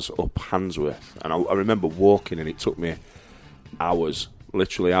think it was, up Handsworth, and I remember walking, and it took me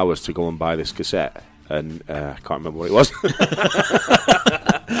literally hours to go and buy this cassette. And I can't remember what it was.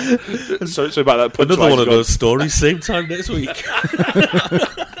 So it's about that. Another one of those stories. Same time next week.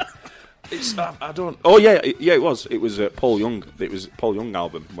 I don't. Oh yeah, it was. It was Paul Young. It was Paul Young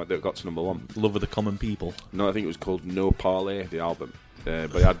album that got to #1. Love of the Common People. No, I think it was called No Parley, the album.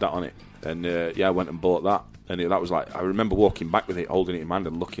 But it had that on it, and I went and bought that. And that was I remember walking back with it, holding it in my hand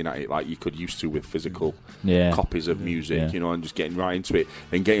and looking at it like you could used to with physical copies of music, and just getting right into it,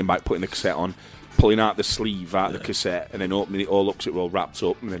 and getting back, putting the cassette on, pulling out the sleeve out of the cassette, and then opening it all up so it were all wrapped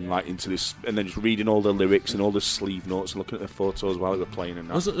up, and then into this, and then just reading all the lyrics and all the sleeve notes and looking at the photos while it was playing. And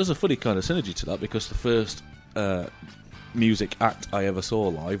that. There's a funny kind of synergy to that, because the first music act I ever saw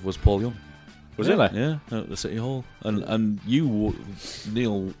live was Paul Young. Was it? Yeah, at the City Hall, and you,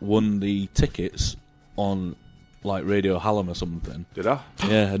 Neil, won the tickets on Radio Hallam or something. Did I?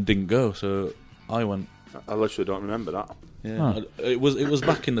 Yeah, and didn't go, so I went. I literally don't remember that. Yeah, it was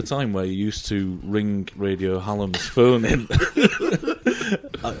back in the time where you used to ring Radio Hallam's phone in,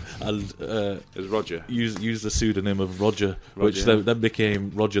 and as Roger use the pseudonym of Roger, which then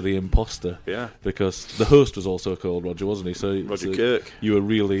became Roger the Imposter. Yeah, because the host was also called Roger, wasn't he? So Roger Kirk. You were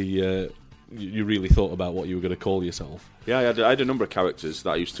really. You really thought about what you were going to call yourself. Yeah, I had a number of characters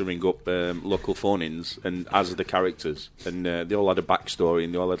that I used to ring up local phone-ins and as the characters, and they all had a backstory,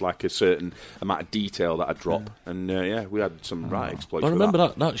 and they all had a certain amount of detail that I'd drop, and we had some right exploits. I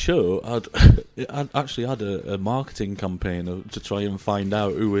remember that show. I'd actually had a marketing campaign to try and find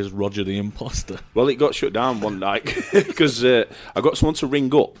out who is Roger the Imposter. Well, it got shut down one night because I got someone to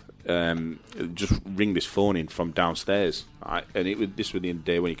ring up. Just ring this phone in from downstairs, and this was the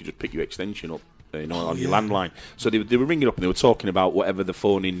day when you could just pick your extension up, on your landline. So they were ringing up and they were talking about whatever the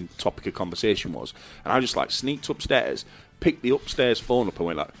phone in topic of conversation was, and I just sneaked upstairs, picked the upstairs phone up and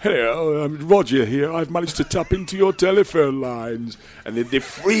went like, "Hello, Roger here. I've managed to tap into your telephone lines." And they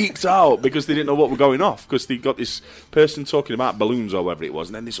freaked out because they didn't know what were going off, because they got this person talking about balloons or whatever it was,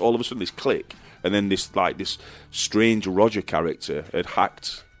 and then all of a sudden this click, and then this strange Roger character had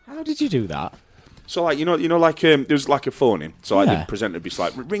hacked. How did you do that? So, like, there's like a phone in. So, like, the presenter would be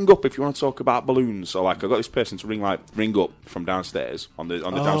like, "Ring up if you want to talk about balloons." So, like, I got this person to ring up from downstairs on the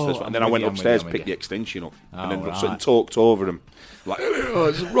downstairs, and then I went upstairs, picked the extension up, and then sort of talked over them, like, "Oh,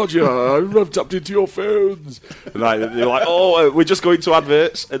 it's Roger, I've tapped into your phones." And like, they're like, "Oh, we're just going to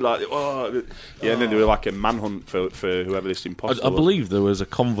adverts," and like, "Oh, yeah." And then they were like a manhunt for whoever this imposter was. I believe there was a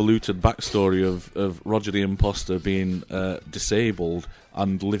convoluted backstory of Roger the Imposter being disabled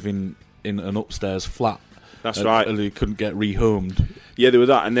and living in an upstairs flat. That's right. And he couldn't get rehomed. Yeah, there was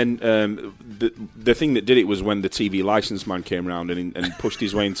that. And then the thing that did it was when the TV licence man came around and pushed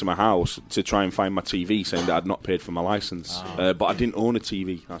his way into my house to try and find my TV, saying that I'd not paid for my licence. But I didn't own a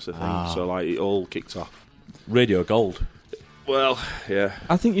TV, that's the thing. So, like, it all kicked off. Radio gold. Well, yeah.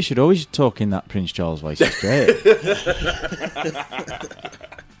 I think you should always talk in that Prince Charles voice. It's great.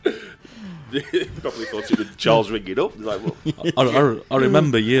 Probably thought it was Charles ringing up. Like, I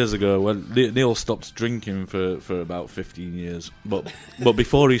remember years ago when Neil stopped drinking for about 15 years, but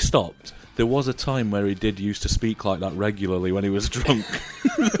before he stopped, there was a time where he did used to speak like that regularly when he was drunk.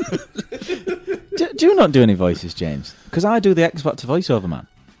 Do you not do any voices, James? Because I do the X Factor voiceover man,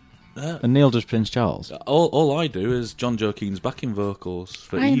 and Neil does Prince Charles. All I do is John Joaquin's backing vocals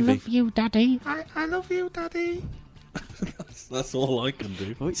for I Evie. love you, Daddy. I love you, Daddy. That's all I can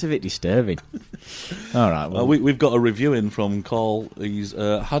do. Oh, it's a bit disturbing. All right. Well, we've got a review in from Carl. He's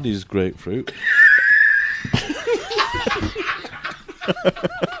had his grapefruit.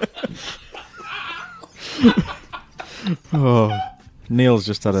 Oh, Neil's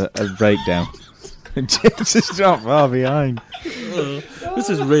just had a breakdown. James is not far behind. This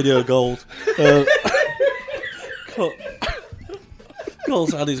is Radio Gold.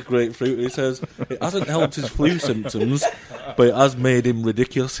 Carl's had his grapefruit. He says it hasn't helped his flu symptoms, but it has made him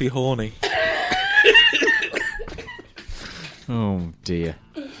ridiculously horny. Oh dear.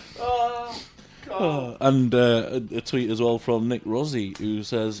 And a tweet as well from Nick Rossi, who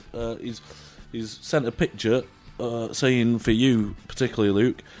says he's sent a picture saying, for you particularly,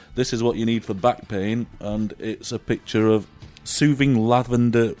 Luke, this is what you need for back pain, and it's a picture of soothing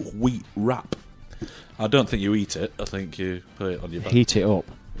lavender wheat wrap. I don't think you eat it. I think you put it on your back. Heat it up.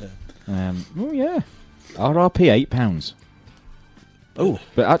 Yeah. Oh yeah. RRP £8. Oh,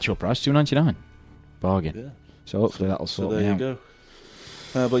 but actual price $2.99. Bargain. Yeah. So hopefully that'll sort me out. There you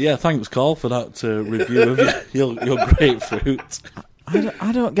go. But yeah, thanks, Carl, for that review of your grapefruit.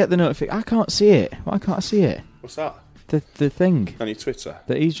 I don't get the notification. I can't see it. Why can't I see it? What's that? The thing. On your Twitter?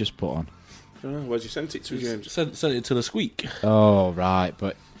 That he's just put on. Where'd you send it to, James? Sent it to the Squeak. Oh, right,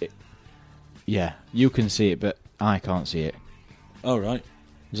 but... yeah, you can see it, but I can't see it. Oh, right.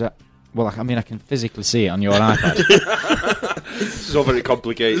 Is that... Well, I mean, I can physically see it on your iPad. This is all very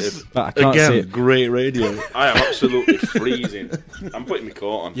complicated. But I can't see it. Great radio. I am absolutely freezing. I'm putting my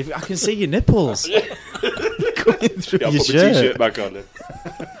coat on. I can see your nipples. Going through I'll your put my t-shirt back on then.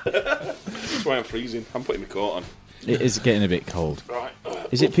 That's why I'm freezing. I'm putting my coat on. It is getting a bit cold. Right.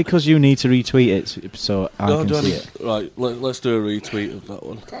 Is it because you need to retweet it so I can see it? Right, let's do a retweet of that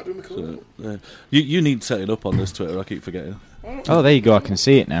one. Can't do my coat. So, you need setting up on this Twitter, I keep forgetting. Oh, there you go, I can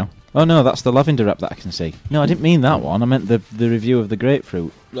see it now. Oh no, that's the lavender wrap that I can see. No, I didn't mean that one, I meant the review of the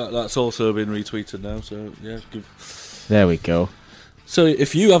grapefruit. That's also been retweeted now, so yeah. There we go. So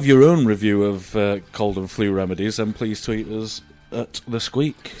if you have your own review of cold and flu remedies, then please tweet us at The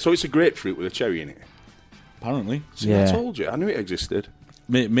Squeak. So it's a grapefruit with a cherry in it? Apparently. See, yeah. I told you, I knew it existed.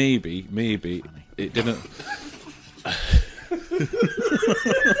 Maybe it didn't.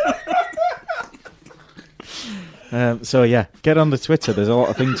 So yeah, get on the Twitter. There's a lot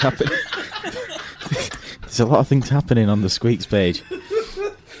of things happening. There's a lot of things happening on the Squeaks page.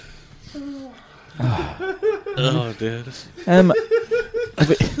 Oh dear. Have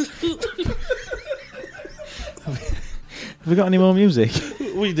we got any more music?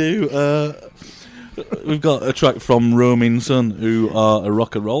 We do. We've got a track from Roaming Sun, who are a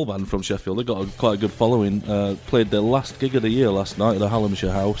rock and roll band from Sheffield. They've got quite a good following. Played their last gig of the year last night at the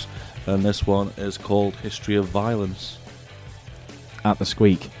Hallamshire House, and this one is called History of Violence. At the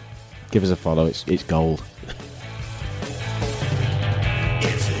Squeak. Give us a follow, it's gold.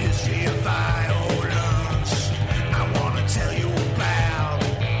 It's a history of violence. I want to tell you about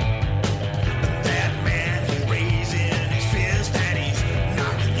that man who's raising his fist and he's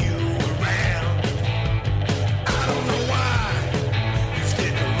knocking you around. I don't know why you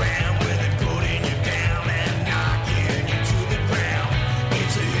stick around with it, putting you down and knocking you to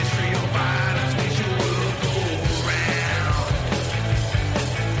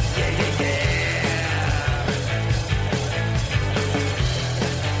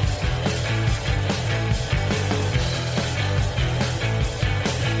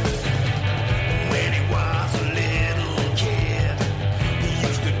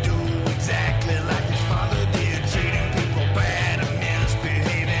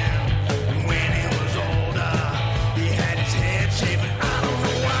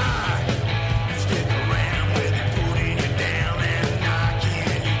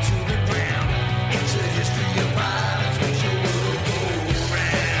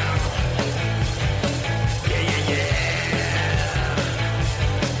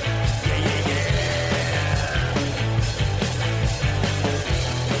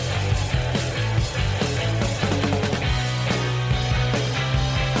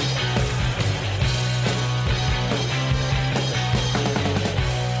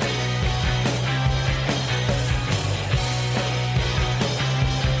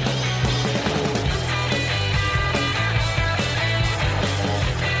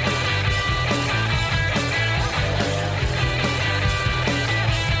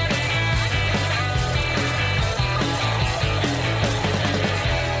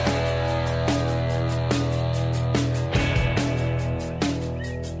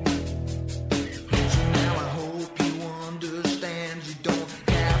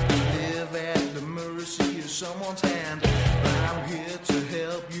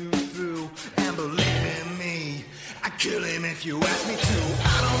if you ask me to.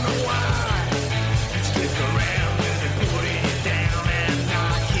 I don't know why. Stick around and putting it down and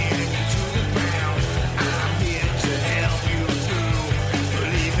knocking you to the ground. I'm here to help you through.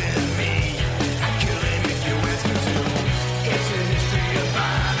 Believe in me. I'd kill him if you ask me to. It's a history of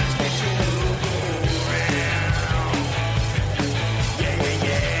violence that you will go around. Yeah, yeah,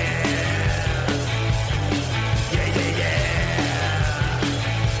 yeah. Yeah, yeah, yeah.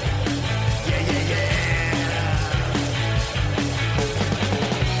 Yeah, yeah, yeah.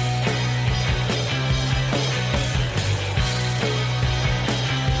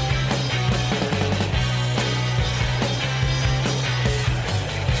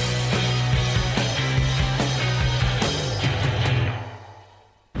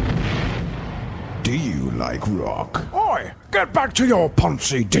 Do you like rock? Oi! Get back to your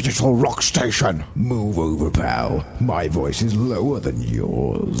poncy digital rock station! Move over, pal. My voice is lower than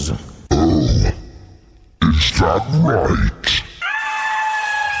yours. Is that right?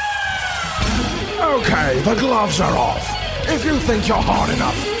 Okay, the gloves are off. If you think you're hard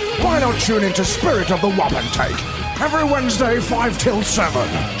enough, why not tune into Spirit of the Wapentake? Every Wednesday, 5 till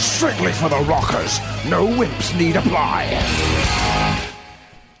 7. Strictly for the rockers. No wimps need apply.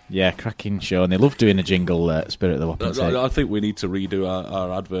 Yeah, cracking show, and they love doing a jingle, Spirit of the Wapentake. I think we need to redo our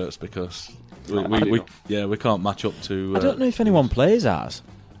adverts because we can't match up to. I don't know if anyone plays ours.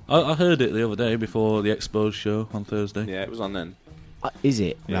 I heard it the other day before the Exposed show on Thursday. Yeah, it was on then. Is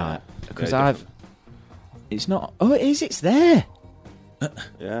it? Yeah. Right. Because Yeah, it's not. Oh, it is. It's there.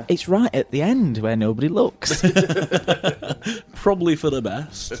 Yeah. It's right at the end where nobody looks. Probably for the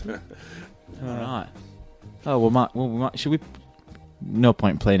best. All right. Oh, we might. Should we? No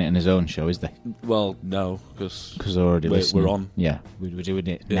point playing it in his own show, is there? Well, no, because they're already listening. We're on. Yeah, we're doing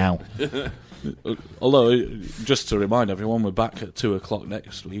it now. Although, just to remind everyone, we're back at 2:00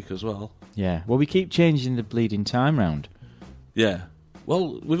 next week as well. Yeah. Well, we keep changing the bleeding time round. Yeah.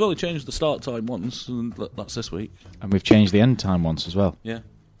 Well, we've only changed the start time once, and that's this week. And we've changed the end time once as well. Yeah.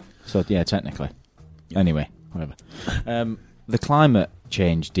 So, yeah, technically. Yeah. Anyway, whatever. The climate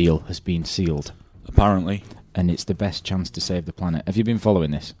change deal has been sealed. Apparently. And it's the best chance to save the planet. Have you been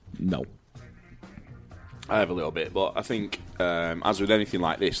following this? No. I have a little bit, but I think, as with anything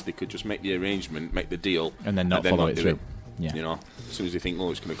like this, they could just make the arrangement, make the deal, and then not follow it do through. Yeah. You know, as soon as they think,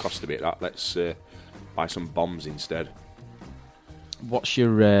 it's going to cost a bit, let's buy some bombs instead. What's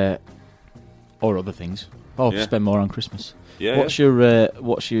your or other things? Oh, Yeah. spend more on Christmas. Yeah. What's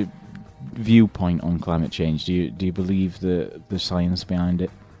your viewpoint on climate change? Do you believe the science behind it?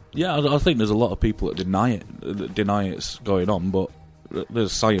 Yeah, I think there's a lot of people that deny it's going on, but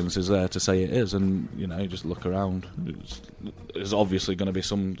there's science is there to say it is, and you just look around. There's obviously going to be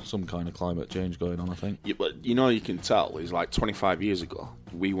some kind of climate change going on, I think. Yeah, but you can tell is like 25 years ago,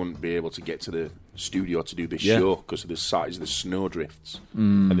 we wouldn't be able to get to the studio to do this show because of the size of the snow drifts,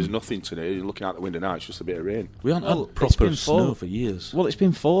 and there's nothing today. You're looking out the window now; it's just a bit of rain. We haven't had proper snow for years. Well, it's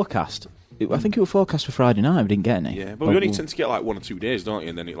been forecast. I think it was forecast for Friday night. We didn't get any. Yeah, but we only tend to get like 1 or 2 days, don't you?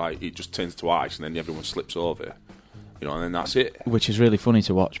 And then it just turns to ice, and then everyone slips over. And then that's it. Which is really funny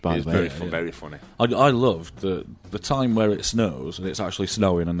to watch, by the way. It's very funny. I loved the time where it snows and it's actually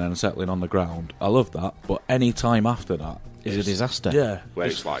snowing and then settling on the ground. I love that, but any time after that is a disaster. Yeah, where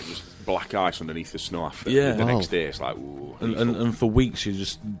it's like just black ice underneath the snow after. Yeah, the next day it's like ooh. And for weeks you're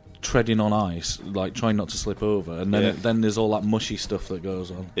just treading on ice, like trying not to slip over, and then there's all that mushy stuff that goes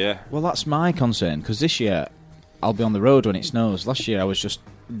on. Yeah. Well, that's my concern because this year I'll be on the road when it snows. Last year I was just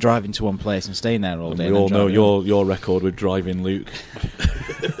driving to one place and staying there all day. We all know your record with driving, Luke.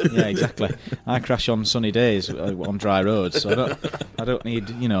 Yeah, exactly. I crash on sunny days on dry roads, so I don't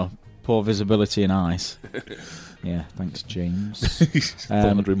need poor visibility and ice. Yeah, thanks, James.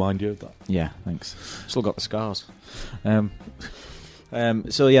 Thought I'd remind you of that. Yeah, thanks. Still got the scars. So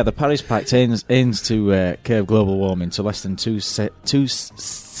yeah, the Paris Pact aims to curb global warming to less than 2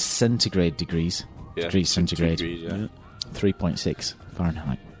 centigrade degrees. Yeah, degrees centigrade. 3.6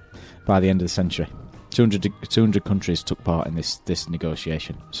 Fahrenheit by the end of the century. 200 countries took part in this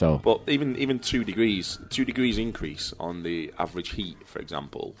negotiation. So, but even 2 degrees increase on the average heat, for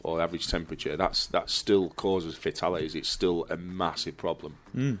example, or average temperature, that still causes fatalities. It's still a massive problem,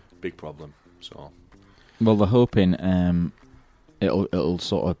 big problem. So, well, they're hoping it'll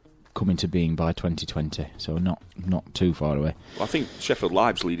sort of come into being by 2020, so not too far away. Well, I think Sheffield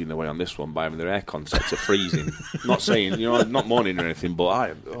Live's leading the way on this one by having their aircon set to freezing. Not saying, not mourning or anything,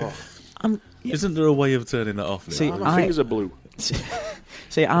 but isn't there a way of turning that off? See, my fingers are blue.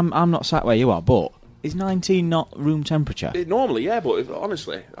 See, I'm not sat where you are, but Is 19 not room temperature? Normally, yeah, but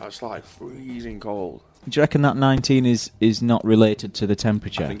honestly, that's like freezing cold. Do you reckon that 19 is not related to the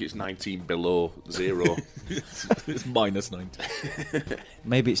temperature? I think it's 19 below zero. It's minus 19.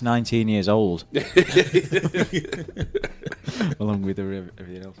 Maybe it's 19 years old. Along with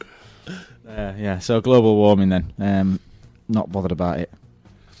everything else. Yeah, so global warming then. Not bothered about it.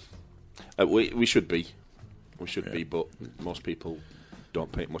 We should be. We should be, but most people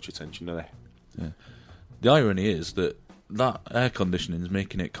don't pay much attention, do they? Yeah. The irony is that air conditioning is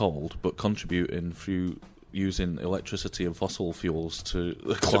making it cold, but contributing through using electricity and fossil fuels to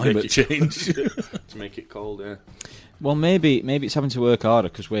the climate change. To make it cold, yeah. Well, maybe it's having to work harder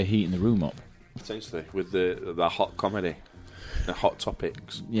because we're heating the room up. Potentially, with the hot comedy, the hot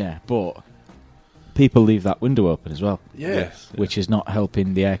topics. Yeah, but people leave that window open as well. Yes. Which is not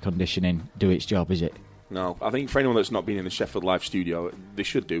helping the air conditioning do its job, is it? No, I think for anyone that's not been in the Sheffield Live studio, they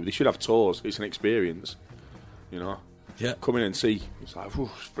should do. They should have tours. It's an experience, you know. Yeah. Come in and see. It's like,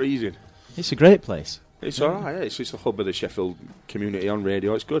 it's freezing. It's a great place. It's all right. Yeah. It's a hub of the Sheffield community on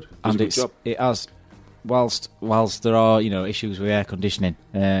radio. It's good. Does And a good job. it has, whilst there are issues with air conditioning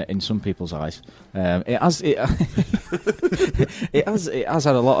in some people's eyes, it has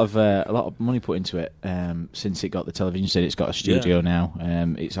had a lot of money put into it since it got the television set. It's got a studio now.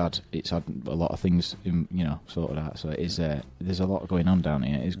 It's had a lot of things sorted out. So it is there's a lot going on down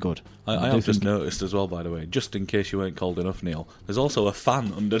here. It's good. I have just noticed as well, by the way, just in case you weren't cold enough, Neil, there's also a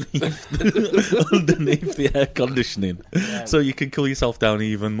fan underneath the air conditioning, so you can cool yourself down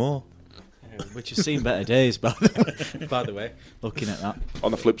even more. Which has seen better days, by the way, looking at that. On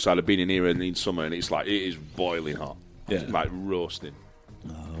the flip side, I've been in here in summer and it's like, it is boiling hot. Yeah. It's like roasting.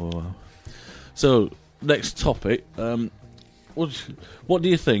 Oh, wow. So, next topic. What do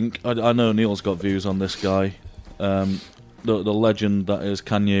you think? I know Neil's got views on this guy. The legend that is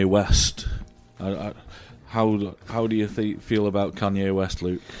Kanye West. How do you feel about Kanye West,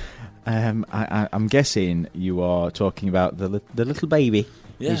 Luke? I'm guessing you are talking about the little baby.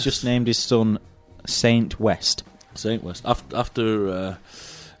 Yes. He's just named his son Saint West. Saint West. After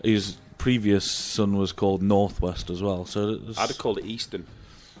his previous son was called Northwest as well. So I'd have called it Eastern.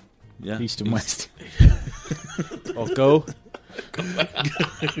 Yeah, Eastern West. Or Go.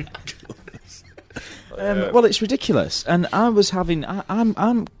 Well, it's ridiculous, and I was having.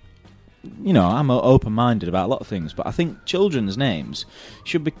 I'm open-minded about a lot of things, but I think children's names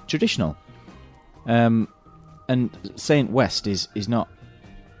should be traditional. And Saint West is not.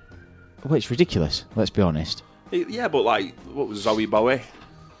 Well, it's ridiculous. Let's be honest. Yeah, but like, what was Zoe Bowie?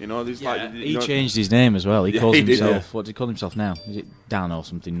 He changed his name as well. He calls himself. Did, What does he call himself now? Is it Dan or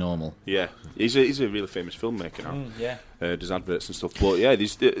something normal? Yeah, he's a really famous filmmaker now. Does adverts and stuff. But yeah,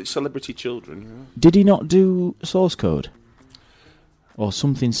 these celebrity children. Did he not do Source Code or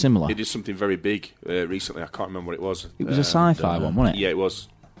something similar? He did something very big recently. I can't remember what it was. It was a sci-fi one, wasn't it? Yeah, it was.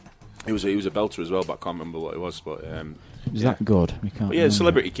 He was a belter as well, but I can't remember what it was. But was that good?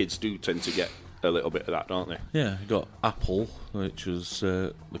 Celebrity kids do tend to get a little bit of that, don't they? Yeah, you got Apple, which was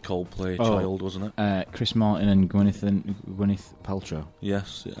the Coldplay child, wasn't it? Chris Martin and Gwyneth Paltrow.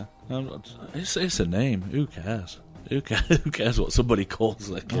 Yes, yeah. It's a name. Who cares? Who cares what somebody calls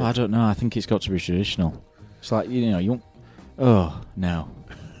their kid? Oh, I don't know. I think it's got to be traditional. It's like you. Oh no,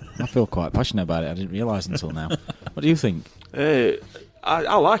 I feel quite passionate about it. I didn't realise until now. What do you think?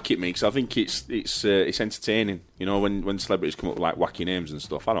 I like it, mate, because I think it's entertaining. You know, when celebrities come up with like wacky names and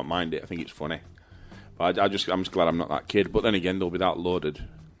stuff, I don't mind it. I think it's funny. But I'm just glad I'm not that kid. But then again, they'll be that loaded.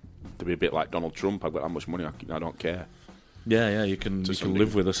 They'll be a bit like Donald Trump. I've got that much money, I don't care. Yeah, you can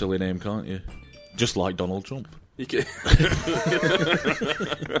live with a silly name, can't you? Just like Donald Trump. You can.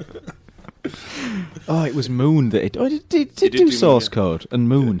 Oh, it was Moon that it did do Source Code and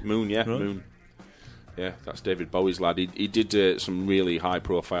Moon. Moon, yeah, right. Moon. Yeah, that's David Bowie's lad. He did some really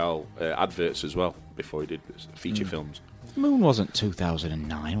high-profile adverts as well before he did feature films. Moon wasn't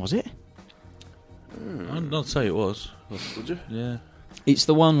 2009, was it? I'd say it was. Would you? Yeah. It's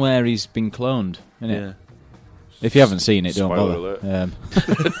the one where he's been cloned, isn't it? Yeah. If you haven't seen it, don't bother. Yeah,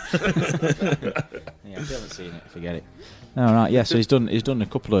 if you haven't seen it, forget it. All right, yeah. So he's done a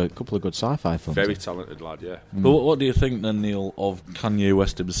couple of good sci-fi films. Very talented lad, yeah. But what do you think then, Neil, of Kanye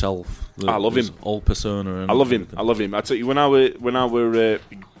West himself? I love him. Old persona. I love him. I tell you, when I were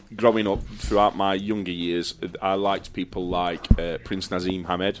growing up throughout my younger years, I liked people like Prince Nazim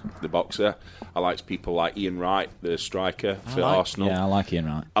Hamed, the boxer. I liked people like Ian Wright, the striker for Arsenal. Yeah, I like Ian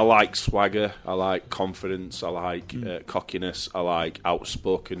Wright. I like swagger. I like confidence. I like cockiness. I like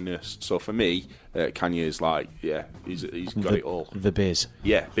outspokenness. So for me, Kanye is like, he's got it all. The biz.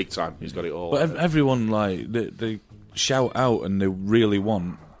 Yeah, big time. He's got it all. But everyone, like, they shout out and they really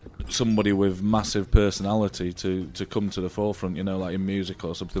want somebody with massive personality to come to the forefront, like in music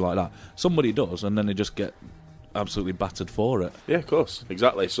or something like that. Somebody does, and then they just get absolutely battered for it. Yeah, of course,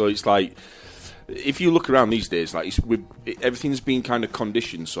 exactly. So it's like, if you look around these days, like everything's been kind of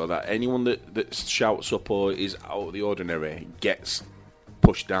conditioned so that anyone that shouts up or is out of the ordinary gets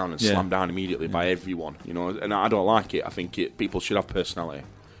pushed down and slammed down immediately by everyone, and I don't like it. I think people should have personality.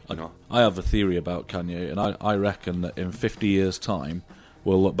 I have a theory about Kanye, and I reckon that in 50 years' time,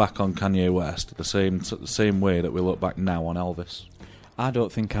 we'll look back on Kanye West the same way that we look back now on Elvis. I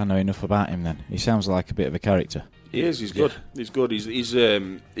don't think I know enough about him then. He sounds like a bit of a character. He is, he's good. He's good. He's just a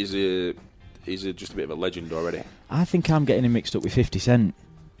bit of a legend already. I think I'm getting him mixed up with 50 Cent.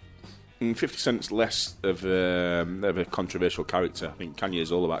 50 Cent's less of a controversial character. I think Kanye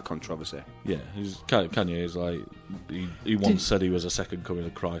is all about controversy. Yeah, Kanye is like he once said he was a second coming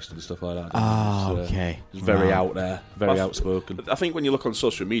of Christ and stuff like that. Okay. He's very out there, very outspoken. I think when you look on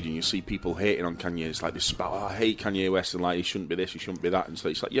social media and you see people hating on Kanye, it's like this about, I hate Kanye West, and like he shouldn't be this, he shouldn't be that, and so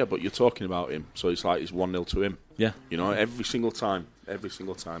it's like, yeah, but you're talking about him, so it's like it's 1-0 to him. Yeah, every single time.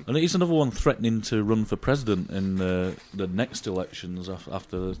 And he's another one threatening to run for president in the next elections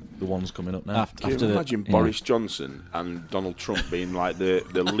after the ones coming up now. Can you imagine Boris Johnson and Donald Trump being like the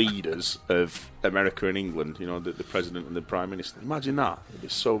leaders of America and England, the president and the prime minister? Imagine that. It'd be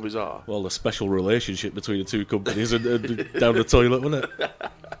so bizarre. Well, the special relationship between the two companies and down the toilet, wouldn't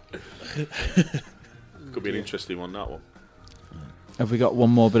it? Could be an interesting one, that one. Have we got one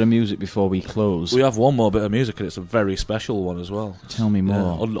more bit of music before we close? We have one more bit of music, and it's a very special one as well. Tell me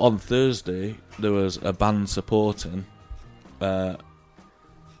more. On Thursday, there was a band supporting.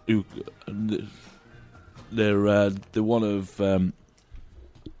 Who they're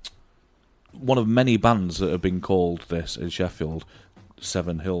one of many bands that have been called this in Sheffield,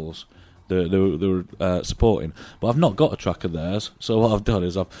 Seven Hills. They were supporting, but I've not got a track of theirs. So what I've done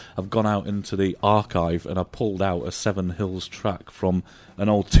is I've gone out into the archive and I pulled out a Seven Hills track from an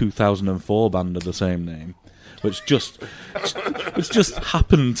old 2004 band of the same name, which just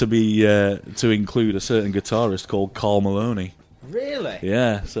happened to be to include a certain guitarist called Carl Maloney. Really?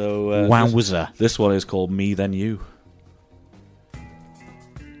 Yeah. So wowza! This one is called Me Then You.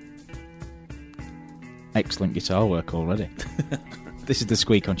 Excellent guitar work already. This is The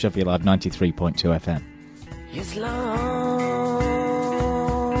Squeak on Sheffield Live 93.2 FM. As long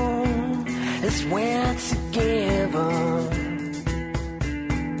as we're together,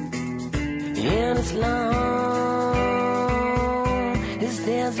 and as long as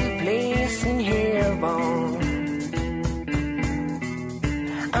there's a place in heaven,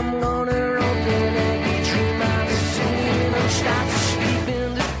 I'm gonna open a dream out of sleep and start to sleep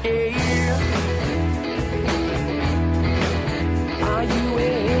in the air. Are you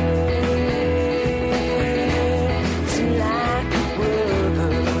acting like a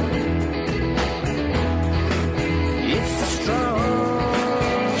brother? It's a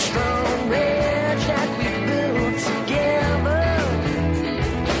strong, strong bridge that we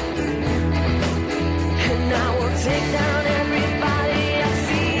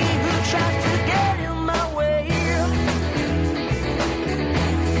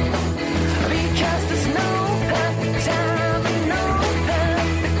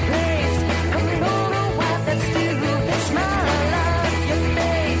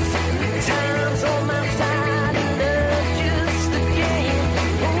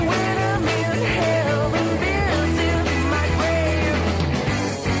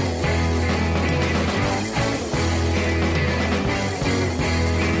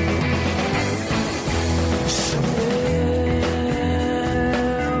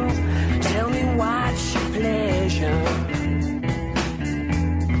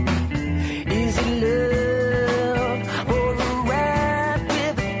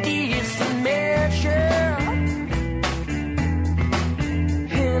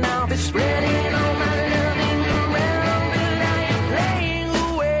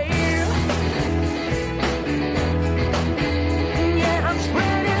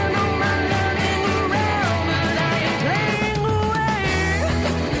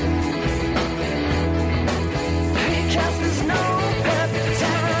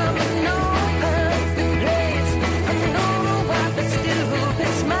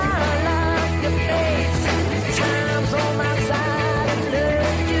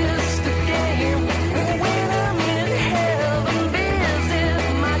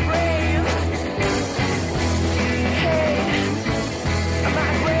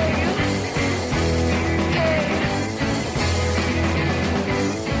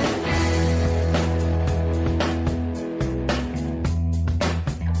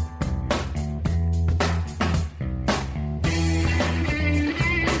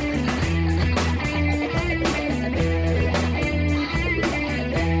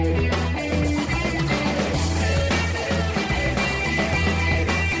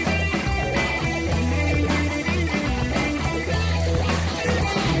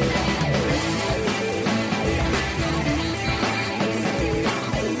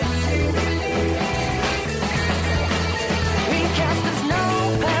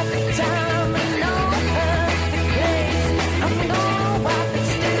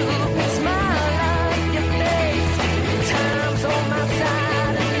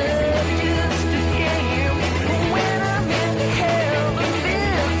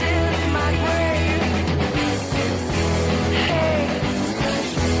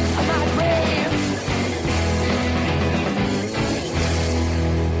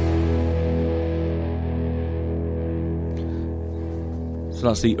So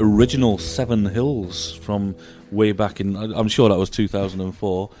that's the original Seven Hills from way back in, I'm sure that was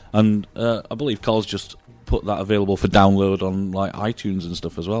 2004. And I believe Carl's just put that available for download on like iTunes and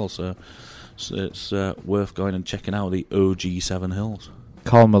stuff as well. So it's worth going and checking out the OG Seven Hills.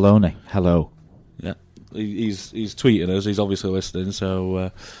 Carl Maloney, hello. Yeah, he's tweeting us. He's obviously listening.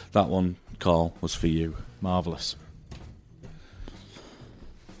 So that one, Carl, was for you. Marvellous.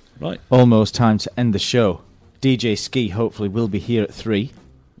 Right. Almost time to end the show. DJ Ski hopefully will be here at 3.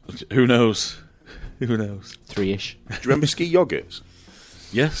 Who knows? Who knows? 3-ish. Do you remember Ski Yogurts?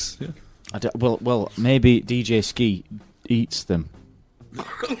 Yes. Yeah. Well, maybe DJ Ski eats them.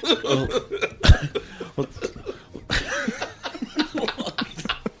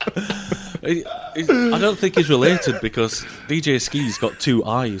 I don't think he's related because DJ Ski's got 2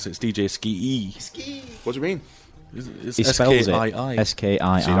 I's. It's DJ Ski-E. What do you mean? It's He spells it S-K-I-I.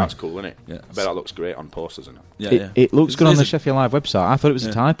 S-K-I-I. See, that's cool, isn't it? Yeah. I bet that looks great on posters, isn't it? Yeah, It looks good on the It's- Sheffield Live website. I thought it was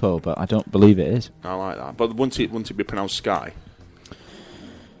a typo, but I don't believe it is. I like that. But wouldn't it be pronounced Sky?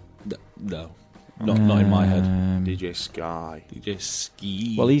 No. Not in my head. DJ Sky. DJ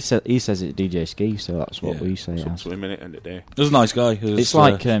Ski. Well, he says it's DJ Ski, so that's what we say. It's up as. to him, innit, end of the day. He's a nice guy. It's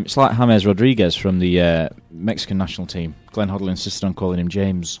like James Rodriguez from the Mexican national team. Glenn Hoddle insisted on calling him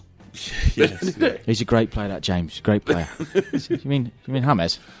James. Yes. He's a great player, that James. Great player. You mean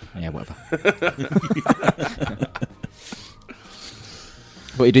James? Yeah, whatever.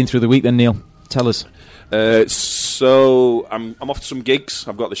 What are you doing through the week then, Neil? Tell us. So I'm off to some gigs.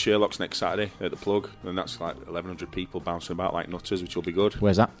 I've got the Sherlocks next Saturday at the Plug, and that's like 1,100 people bouncing about like nutters, which will be good.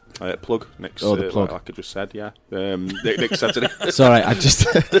 Where's that? Plug next. Oh, the Plug. Like I just said, yeah. Next Saturday. Sorry, I just.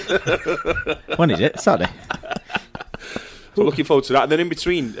 When is it? Saturday. So looking forward to that. And then in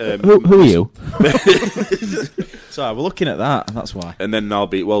between, who are you? Sorry, we're looking at that, and that's why. And then I'll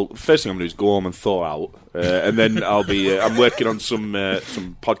be first thing I'm going to do is go home and thaw out, and then I'll be. I'm working on some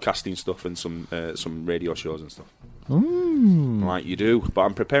podcasting stuff and some radio shows and stuff. Like you do, but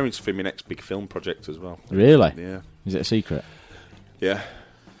I'm preparing for my next big film project as well. Really? Yeah. Is it a secret? Yeah.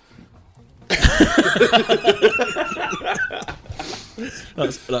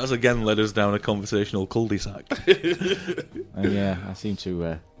 That's again led us down a conversational cul-de-sac. Yeah, I seem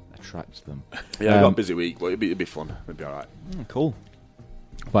to attract them. Yeah, I've got a busy week, but it'll be fun. It'll be all right. Cool.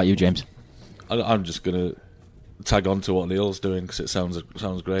 What about you, James? I'm just gonna tag on to what Neil's doing because it sounds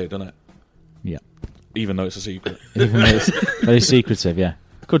great, doesn't it? Yeah. Even though it's a secret. Even though it's very secretive, yeah.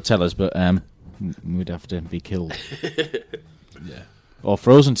 Could tell us, but we'd have to be killed. Yeah. Or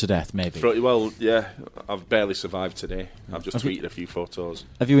frozen to death, maybe. Well, yeah, I've barely survived today. I've just tweeted a few photos.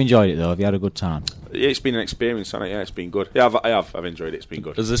 Have you enjoyed it, though? Have you had a good time? Yeah, it's been an experience, hasn't it? Yeah, it's been good. Yeah, I've enjoyed it. It's been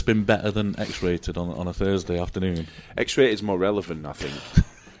good. Has this been better than X-Rated on a Thursday afternoon? X-Rated is more relevant, I think.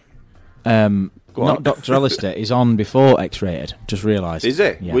 Not Dr. Alistair. He's on before X-Rated. Just realised. Is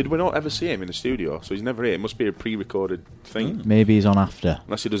it? Yeah. We don't ever see him in the studio, so he's never here. It must be a pre-recorded thing. Maybe he's on after.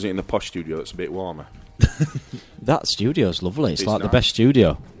 Unless he does it in the posh studio that's a bit warmer. That studio's lovely. It's like nice. the best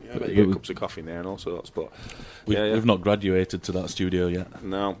studio. Yeah, I bet you get cups of coffee in there and all sorts. But We've not graduated to that studio yet.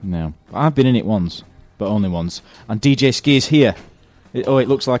 No. I've been in it once, but only once. And DJ Ski is here. It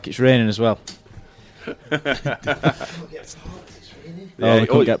looks like it's raining as well. They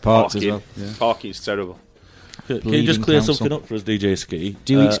couldn't get parts as well. Yeah. Parking's terrible. Can you just clear something up for us, DJ Ski?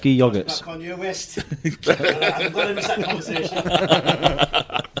 Do you eat ski yogurts? Back on your west. I'm glad I missed that conversation.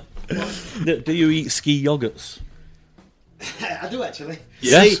 Do you eat ski yogurts? I do actually.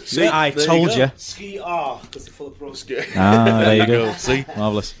 Yes, See, I told you. Ski R, because they're full of protein. There you go. See,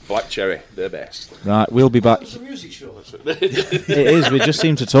 marvellous. Black cherry, they're best. Right, we'll be back. It's a music show. It is. We just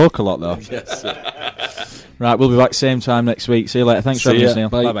seem to talk a lot, though. Yes. Right, we'll be back same time next week. See you later. Thanks for having us, Neil.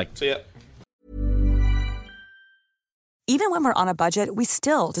 Bye. Bye. See ya. Even when we're on a budget, we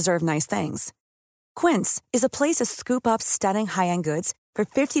still deserve nice things. Quince is a place to scoop up stunning high-end goods for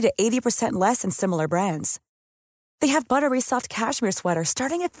 50 to 80% less than similar brands. They have buttery soft cashmere sweaters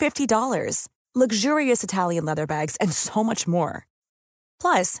starting at $50, luxurious Italian leather bags, and so much more.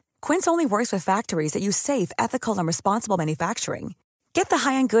 Plus, Quince only works with factories that use safe, ethical, and responsible manufacturing. Get the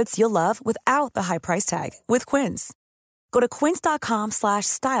high-end goods you'll love without the high price tag with Quince. Go to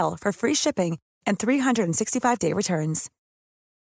quince.com/style for free shipping and 365-day returns.